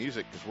back to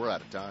music because we're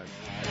out of time.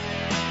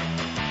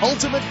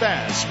 Ultimate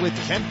Bass with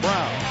Kent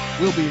Brown.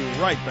 We'll be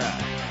right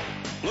back.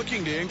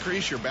 Looking to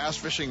increase your bass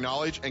fishing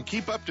knowledge and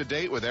keep up to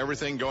date with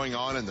everything going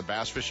on in the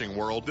bass fishing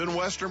world? Then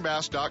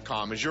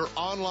westernbass.com is your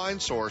online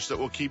source that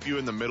will keep you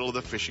in the middle of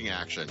the fishing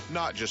action,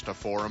 not just a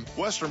forum.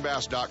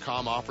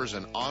 westernbass.com offers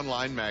an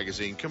online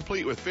magazine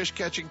complete with fish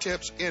catching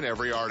tips in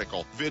every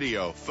article,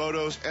 video,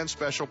 photos, and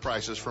special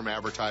prices from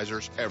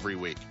advertisers every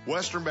week.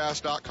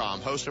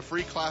 westernbass.com hosts a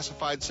free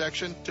classified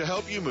section to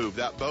help you move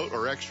that boat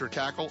or extra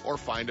tackle or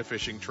find a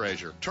fishing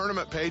treasure.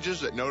 Tournament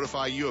pages that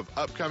notify you of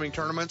upcoming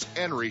tournaments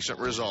and recent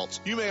results.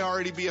 You may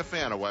already be a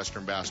fan of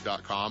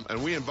westernbass.com,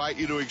 and we invite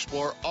you to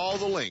explore all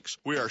the links.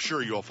 We are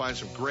sure you'll find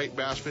some great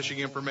bass fishing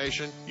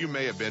information you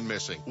may have been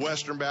missing.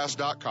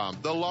 westernbass.com,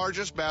 the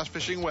largest bass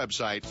fishing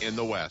website in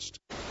the West.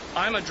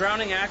 I'm a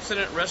drowning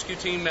accident rescue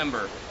team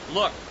member.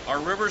 Look, our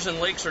rivers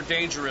and lakes are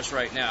dangerous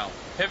right now.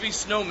 Heavy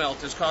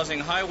snowmelt is causing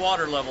high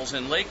water levels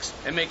in lakes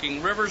and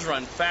making rivers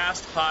run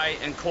fast, high,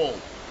 and cold.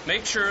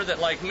 Make sure that,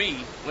 like me,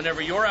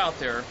 whenever you're out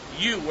there,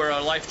 you wear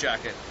a life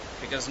jacket,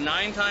 because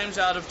 9 times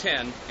out of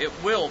 10, it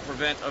will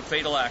prevent a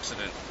fatal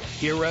accident.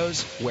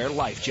 Heroes wear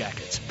life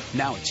jackets.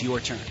 Now it's your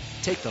turn.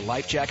 Take the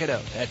life jacket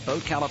oath at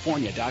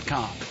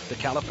BoatCalifornia.com, the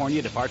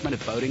California Department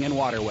of Boating and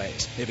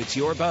Waterways. If it's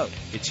your boat,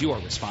 it's your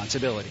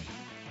responsibility.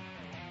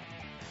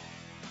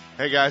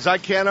 Hey, guys, I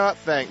cannot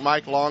thank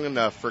Mike Long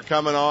enough for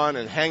coming on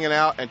and hanging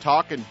out and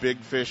talking big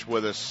fish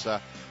with us.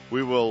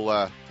 We will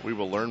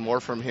learn more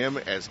from him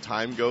as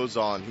time goes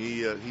on.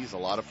 He's a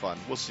lot of fun.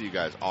 We'll see you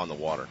guys on the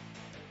water.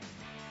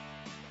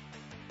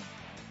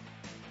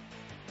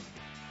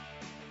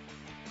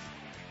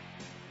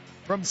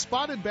 From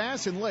spotted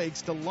bass in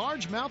lakes to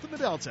largemouth in the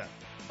Delta,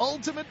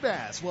 Ultimate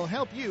Bass will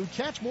help you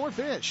catch more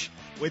fish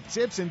with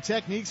tips and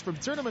techniques from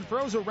tournament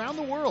pros around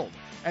the world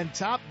and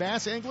top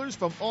bass anglers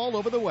from all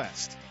over the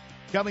West.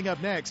 Coming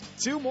up next,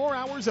 2 more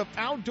hours of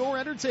outdoor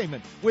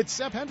entertainment with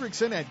Sepp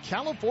Hendrickson and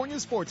California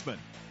Sportsman.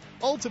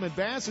 Ultimate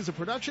Bass is a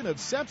production of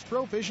Sepp's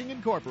Pro Fishing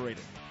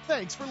Incorporated.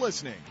 Thanks for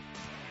listening.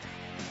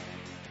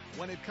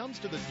 When it comes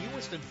to the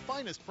newest and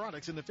finest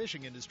products in the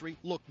fishing industry,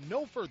 look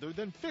no further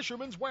than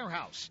Fisherman's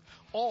Warehouse.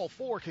 All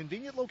 4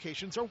 convenient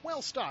locations are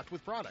well stocked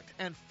with product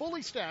and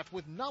fully staffed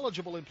with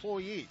knowledgeable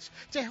employees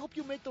to help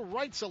you make the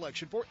right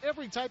selection for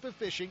every type of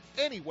fishing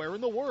anywhere in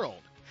the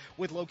world.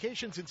 With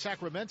locations in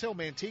Sacramento,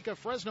 Manteca,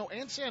 Fresno,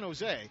 and San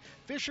Jose,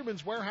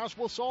 Fisherman's Warehouse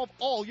will solve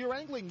all your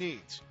angling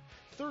needs.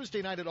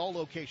 Thursday night at all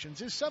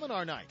locations is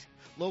seminar night.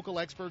 Local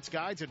experts,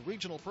 guides, and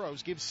regional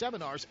pros give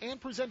seminars and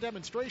present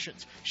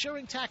demonstrations,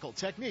 sharing tackle,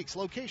 techniques,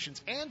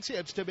 locations, and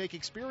tips to make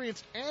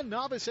experienced and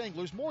novice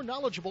anglers more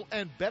knowledgeable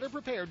and better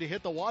prepared to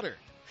hit the water.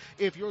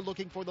 If you're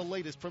looking for the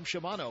latest from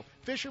Shimano,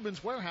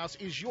 Fisherman's Warehouse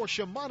is your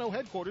Shimano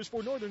headquarters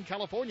for Northern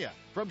California.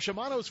 From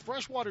Shimano's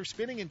freshwater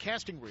spinning and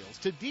casting reels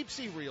to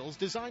deep-sea reels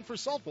designed for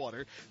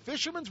saltwater,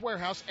 Fisherman's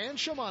Warehouse and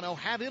Shimano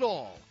have it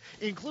all,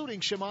 including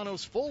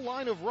Shimano's full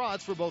line of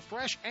rods for both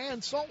fresh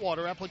and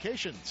saltwater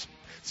applications.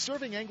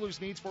 serving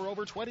anglers' needs for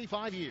over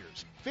 25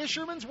 years.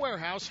 Fisherman's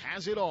Warehouse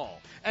has it all.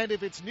 And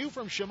if it's new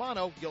from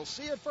Shimano, you'll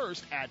see it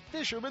first at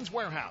Fisherman's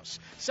Warehouse,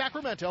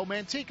 Sacramento,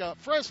 Manteca,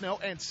 Fresno,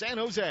 and San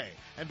Jose.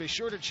 And be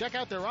sure to check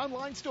out their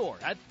online store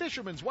at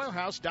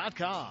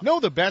fishermanswarehouse.com. Know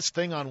the best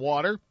thing on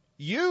water?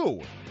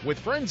 You. With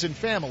friends and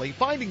family,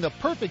 finding the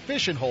perfect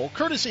fishing hole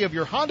courtesy of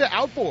your Honda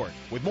Outboard.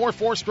 With more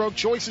four-stroke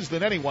choices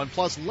than anyone,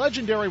 plus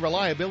legendary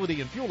reliability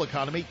and fuel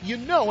economy, you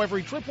know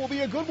every trip will be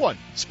a good one.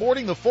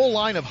 Sporting the full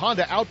line of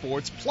Honda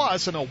Outboards,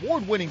 plus an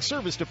award-winning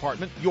service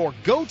department, your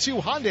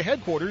go-to Honda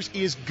headquarters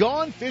is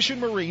Gone Fishin'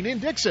 Marine in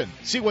Dixon.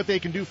 See what they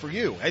can do for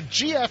you at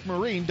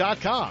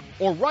gfmarine.com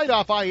or right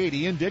off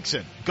I-80 in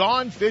Dixon.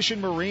 Gone Fishin'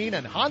 Marine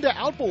and Honda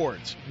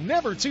Outboards.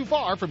 Never too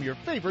far from your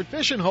favorite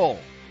fishing hole.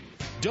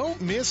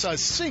 Don't miss a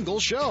single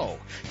show.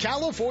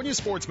 California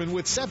Sportsman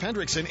with Seth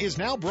Hendrickson is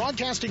now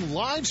broadcasting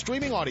live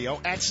streaming audio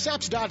at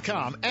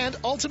seps.com and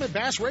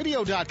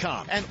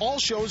ultimatebassradio.com, and all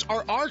shows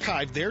are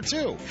archived there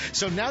too.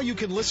 So now you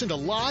can listen to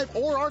live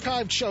or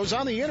archived shows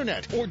on the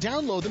internet or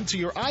download them to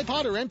your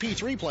iPod or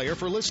MP3 player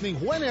for listening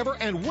whenever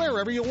and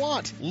wherever you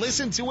want.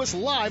 Listen to us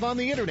live on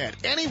the internet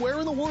anywhere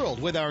in the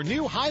world with our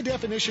new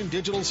high-definition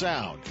digital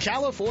sound.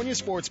 California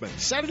Sportsman,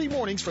 Saturday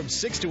mornings from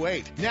 6 to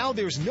 8. Now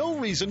there's no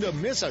reason to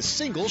miss a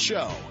single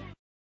show.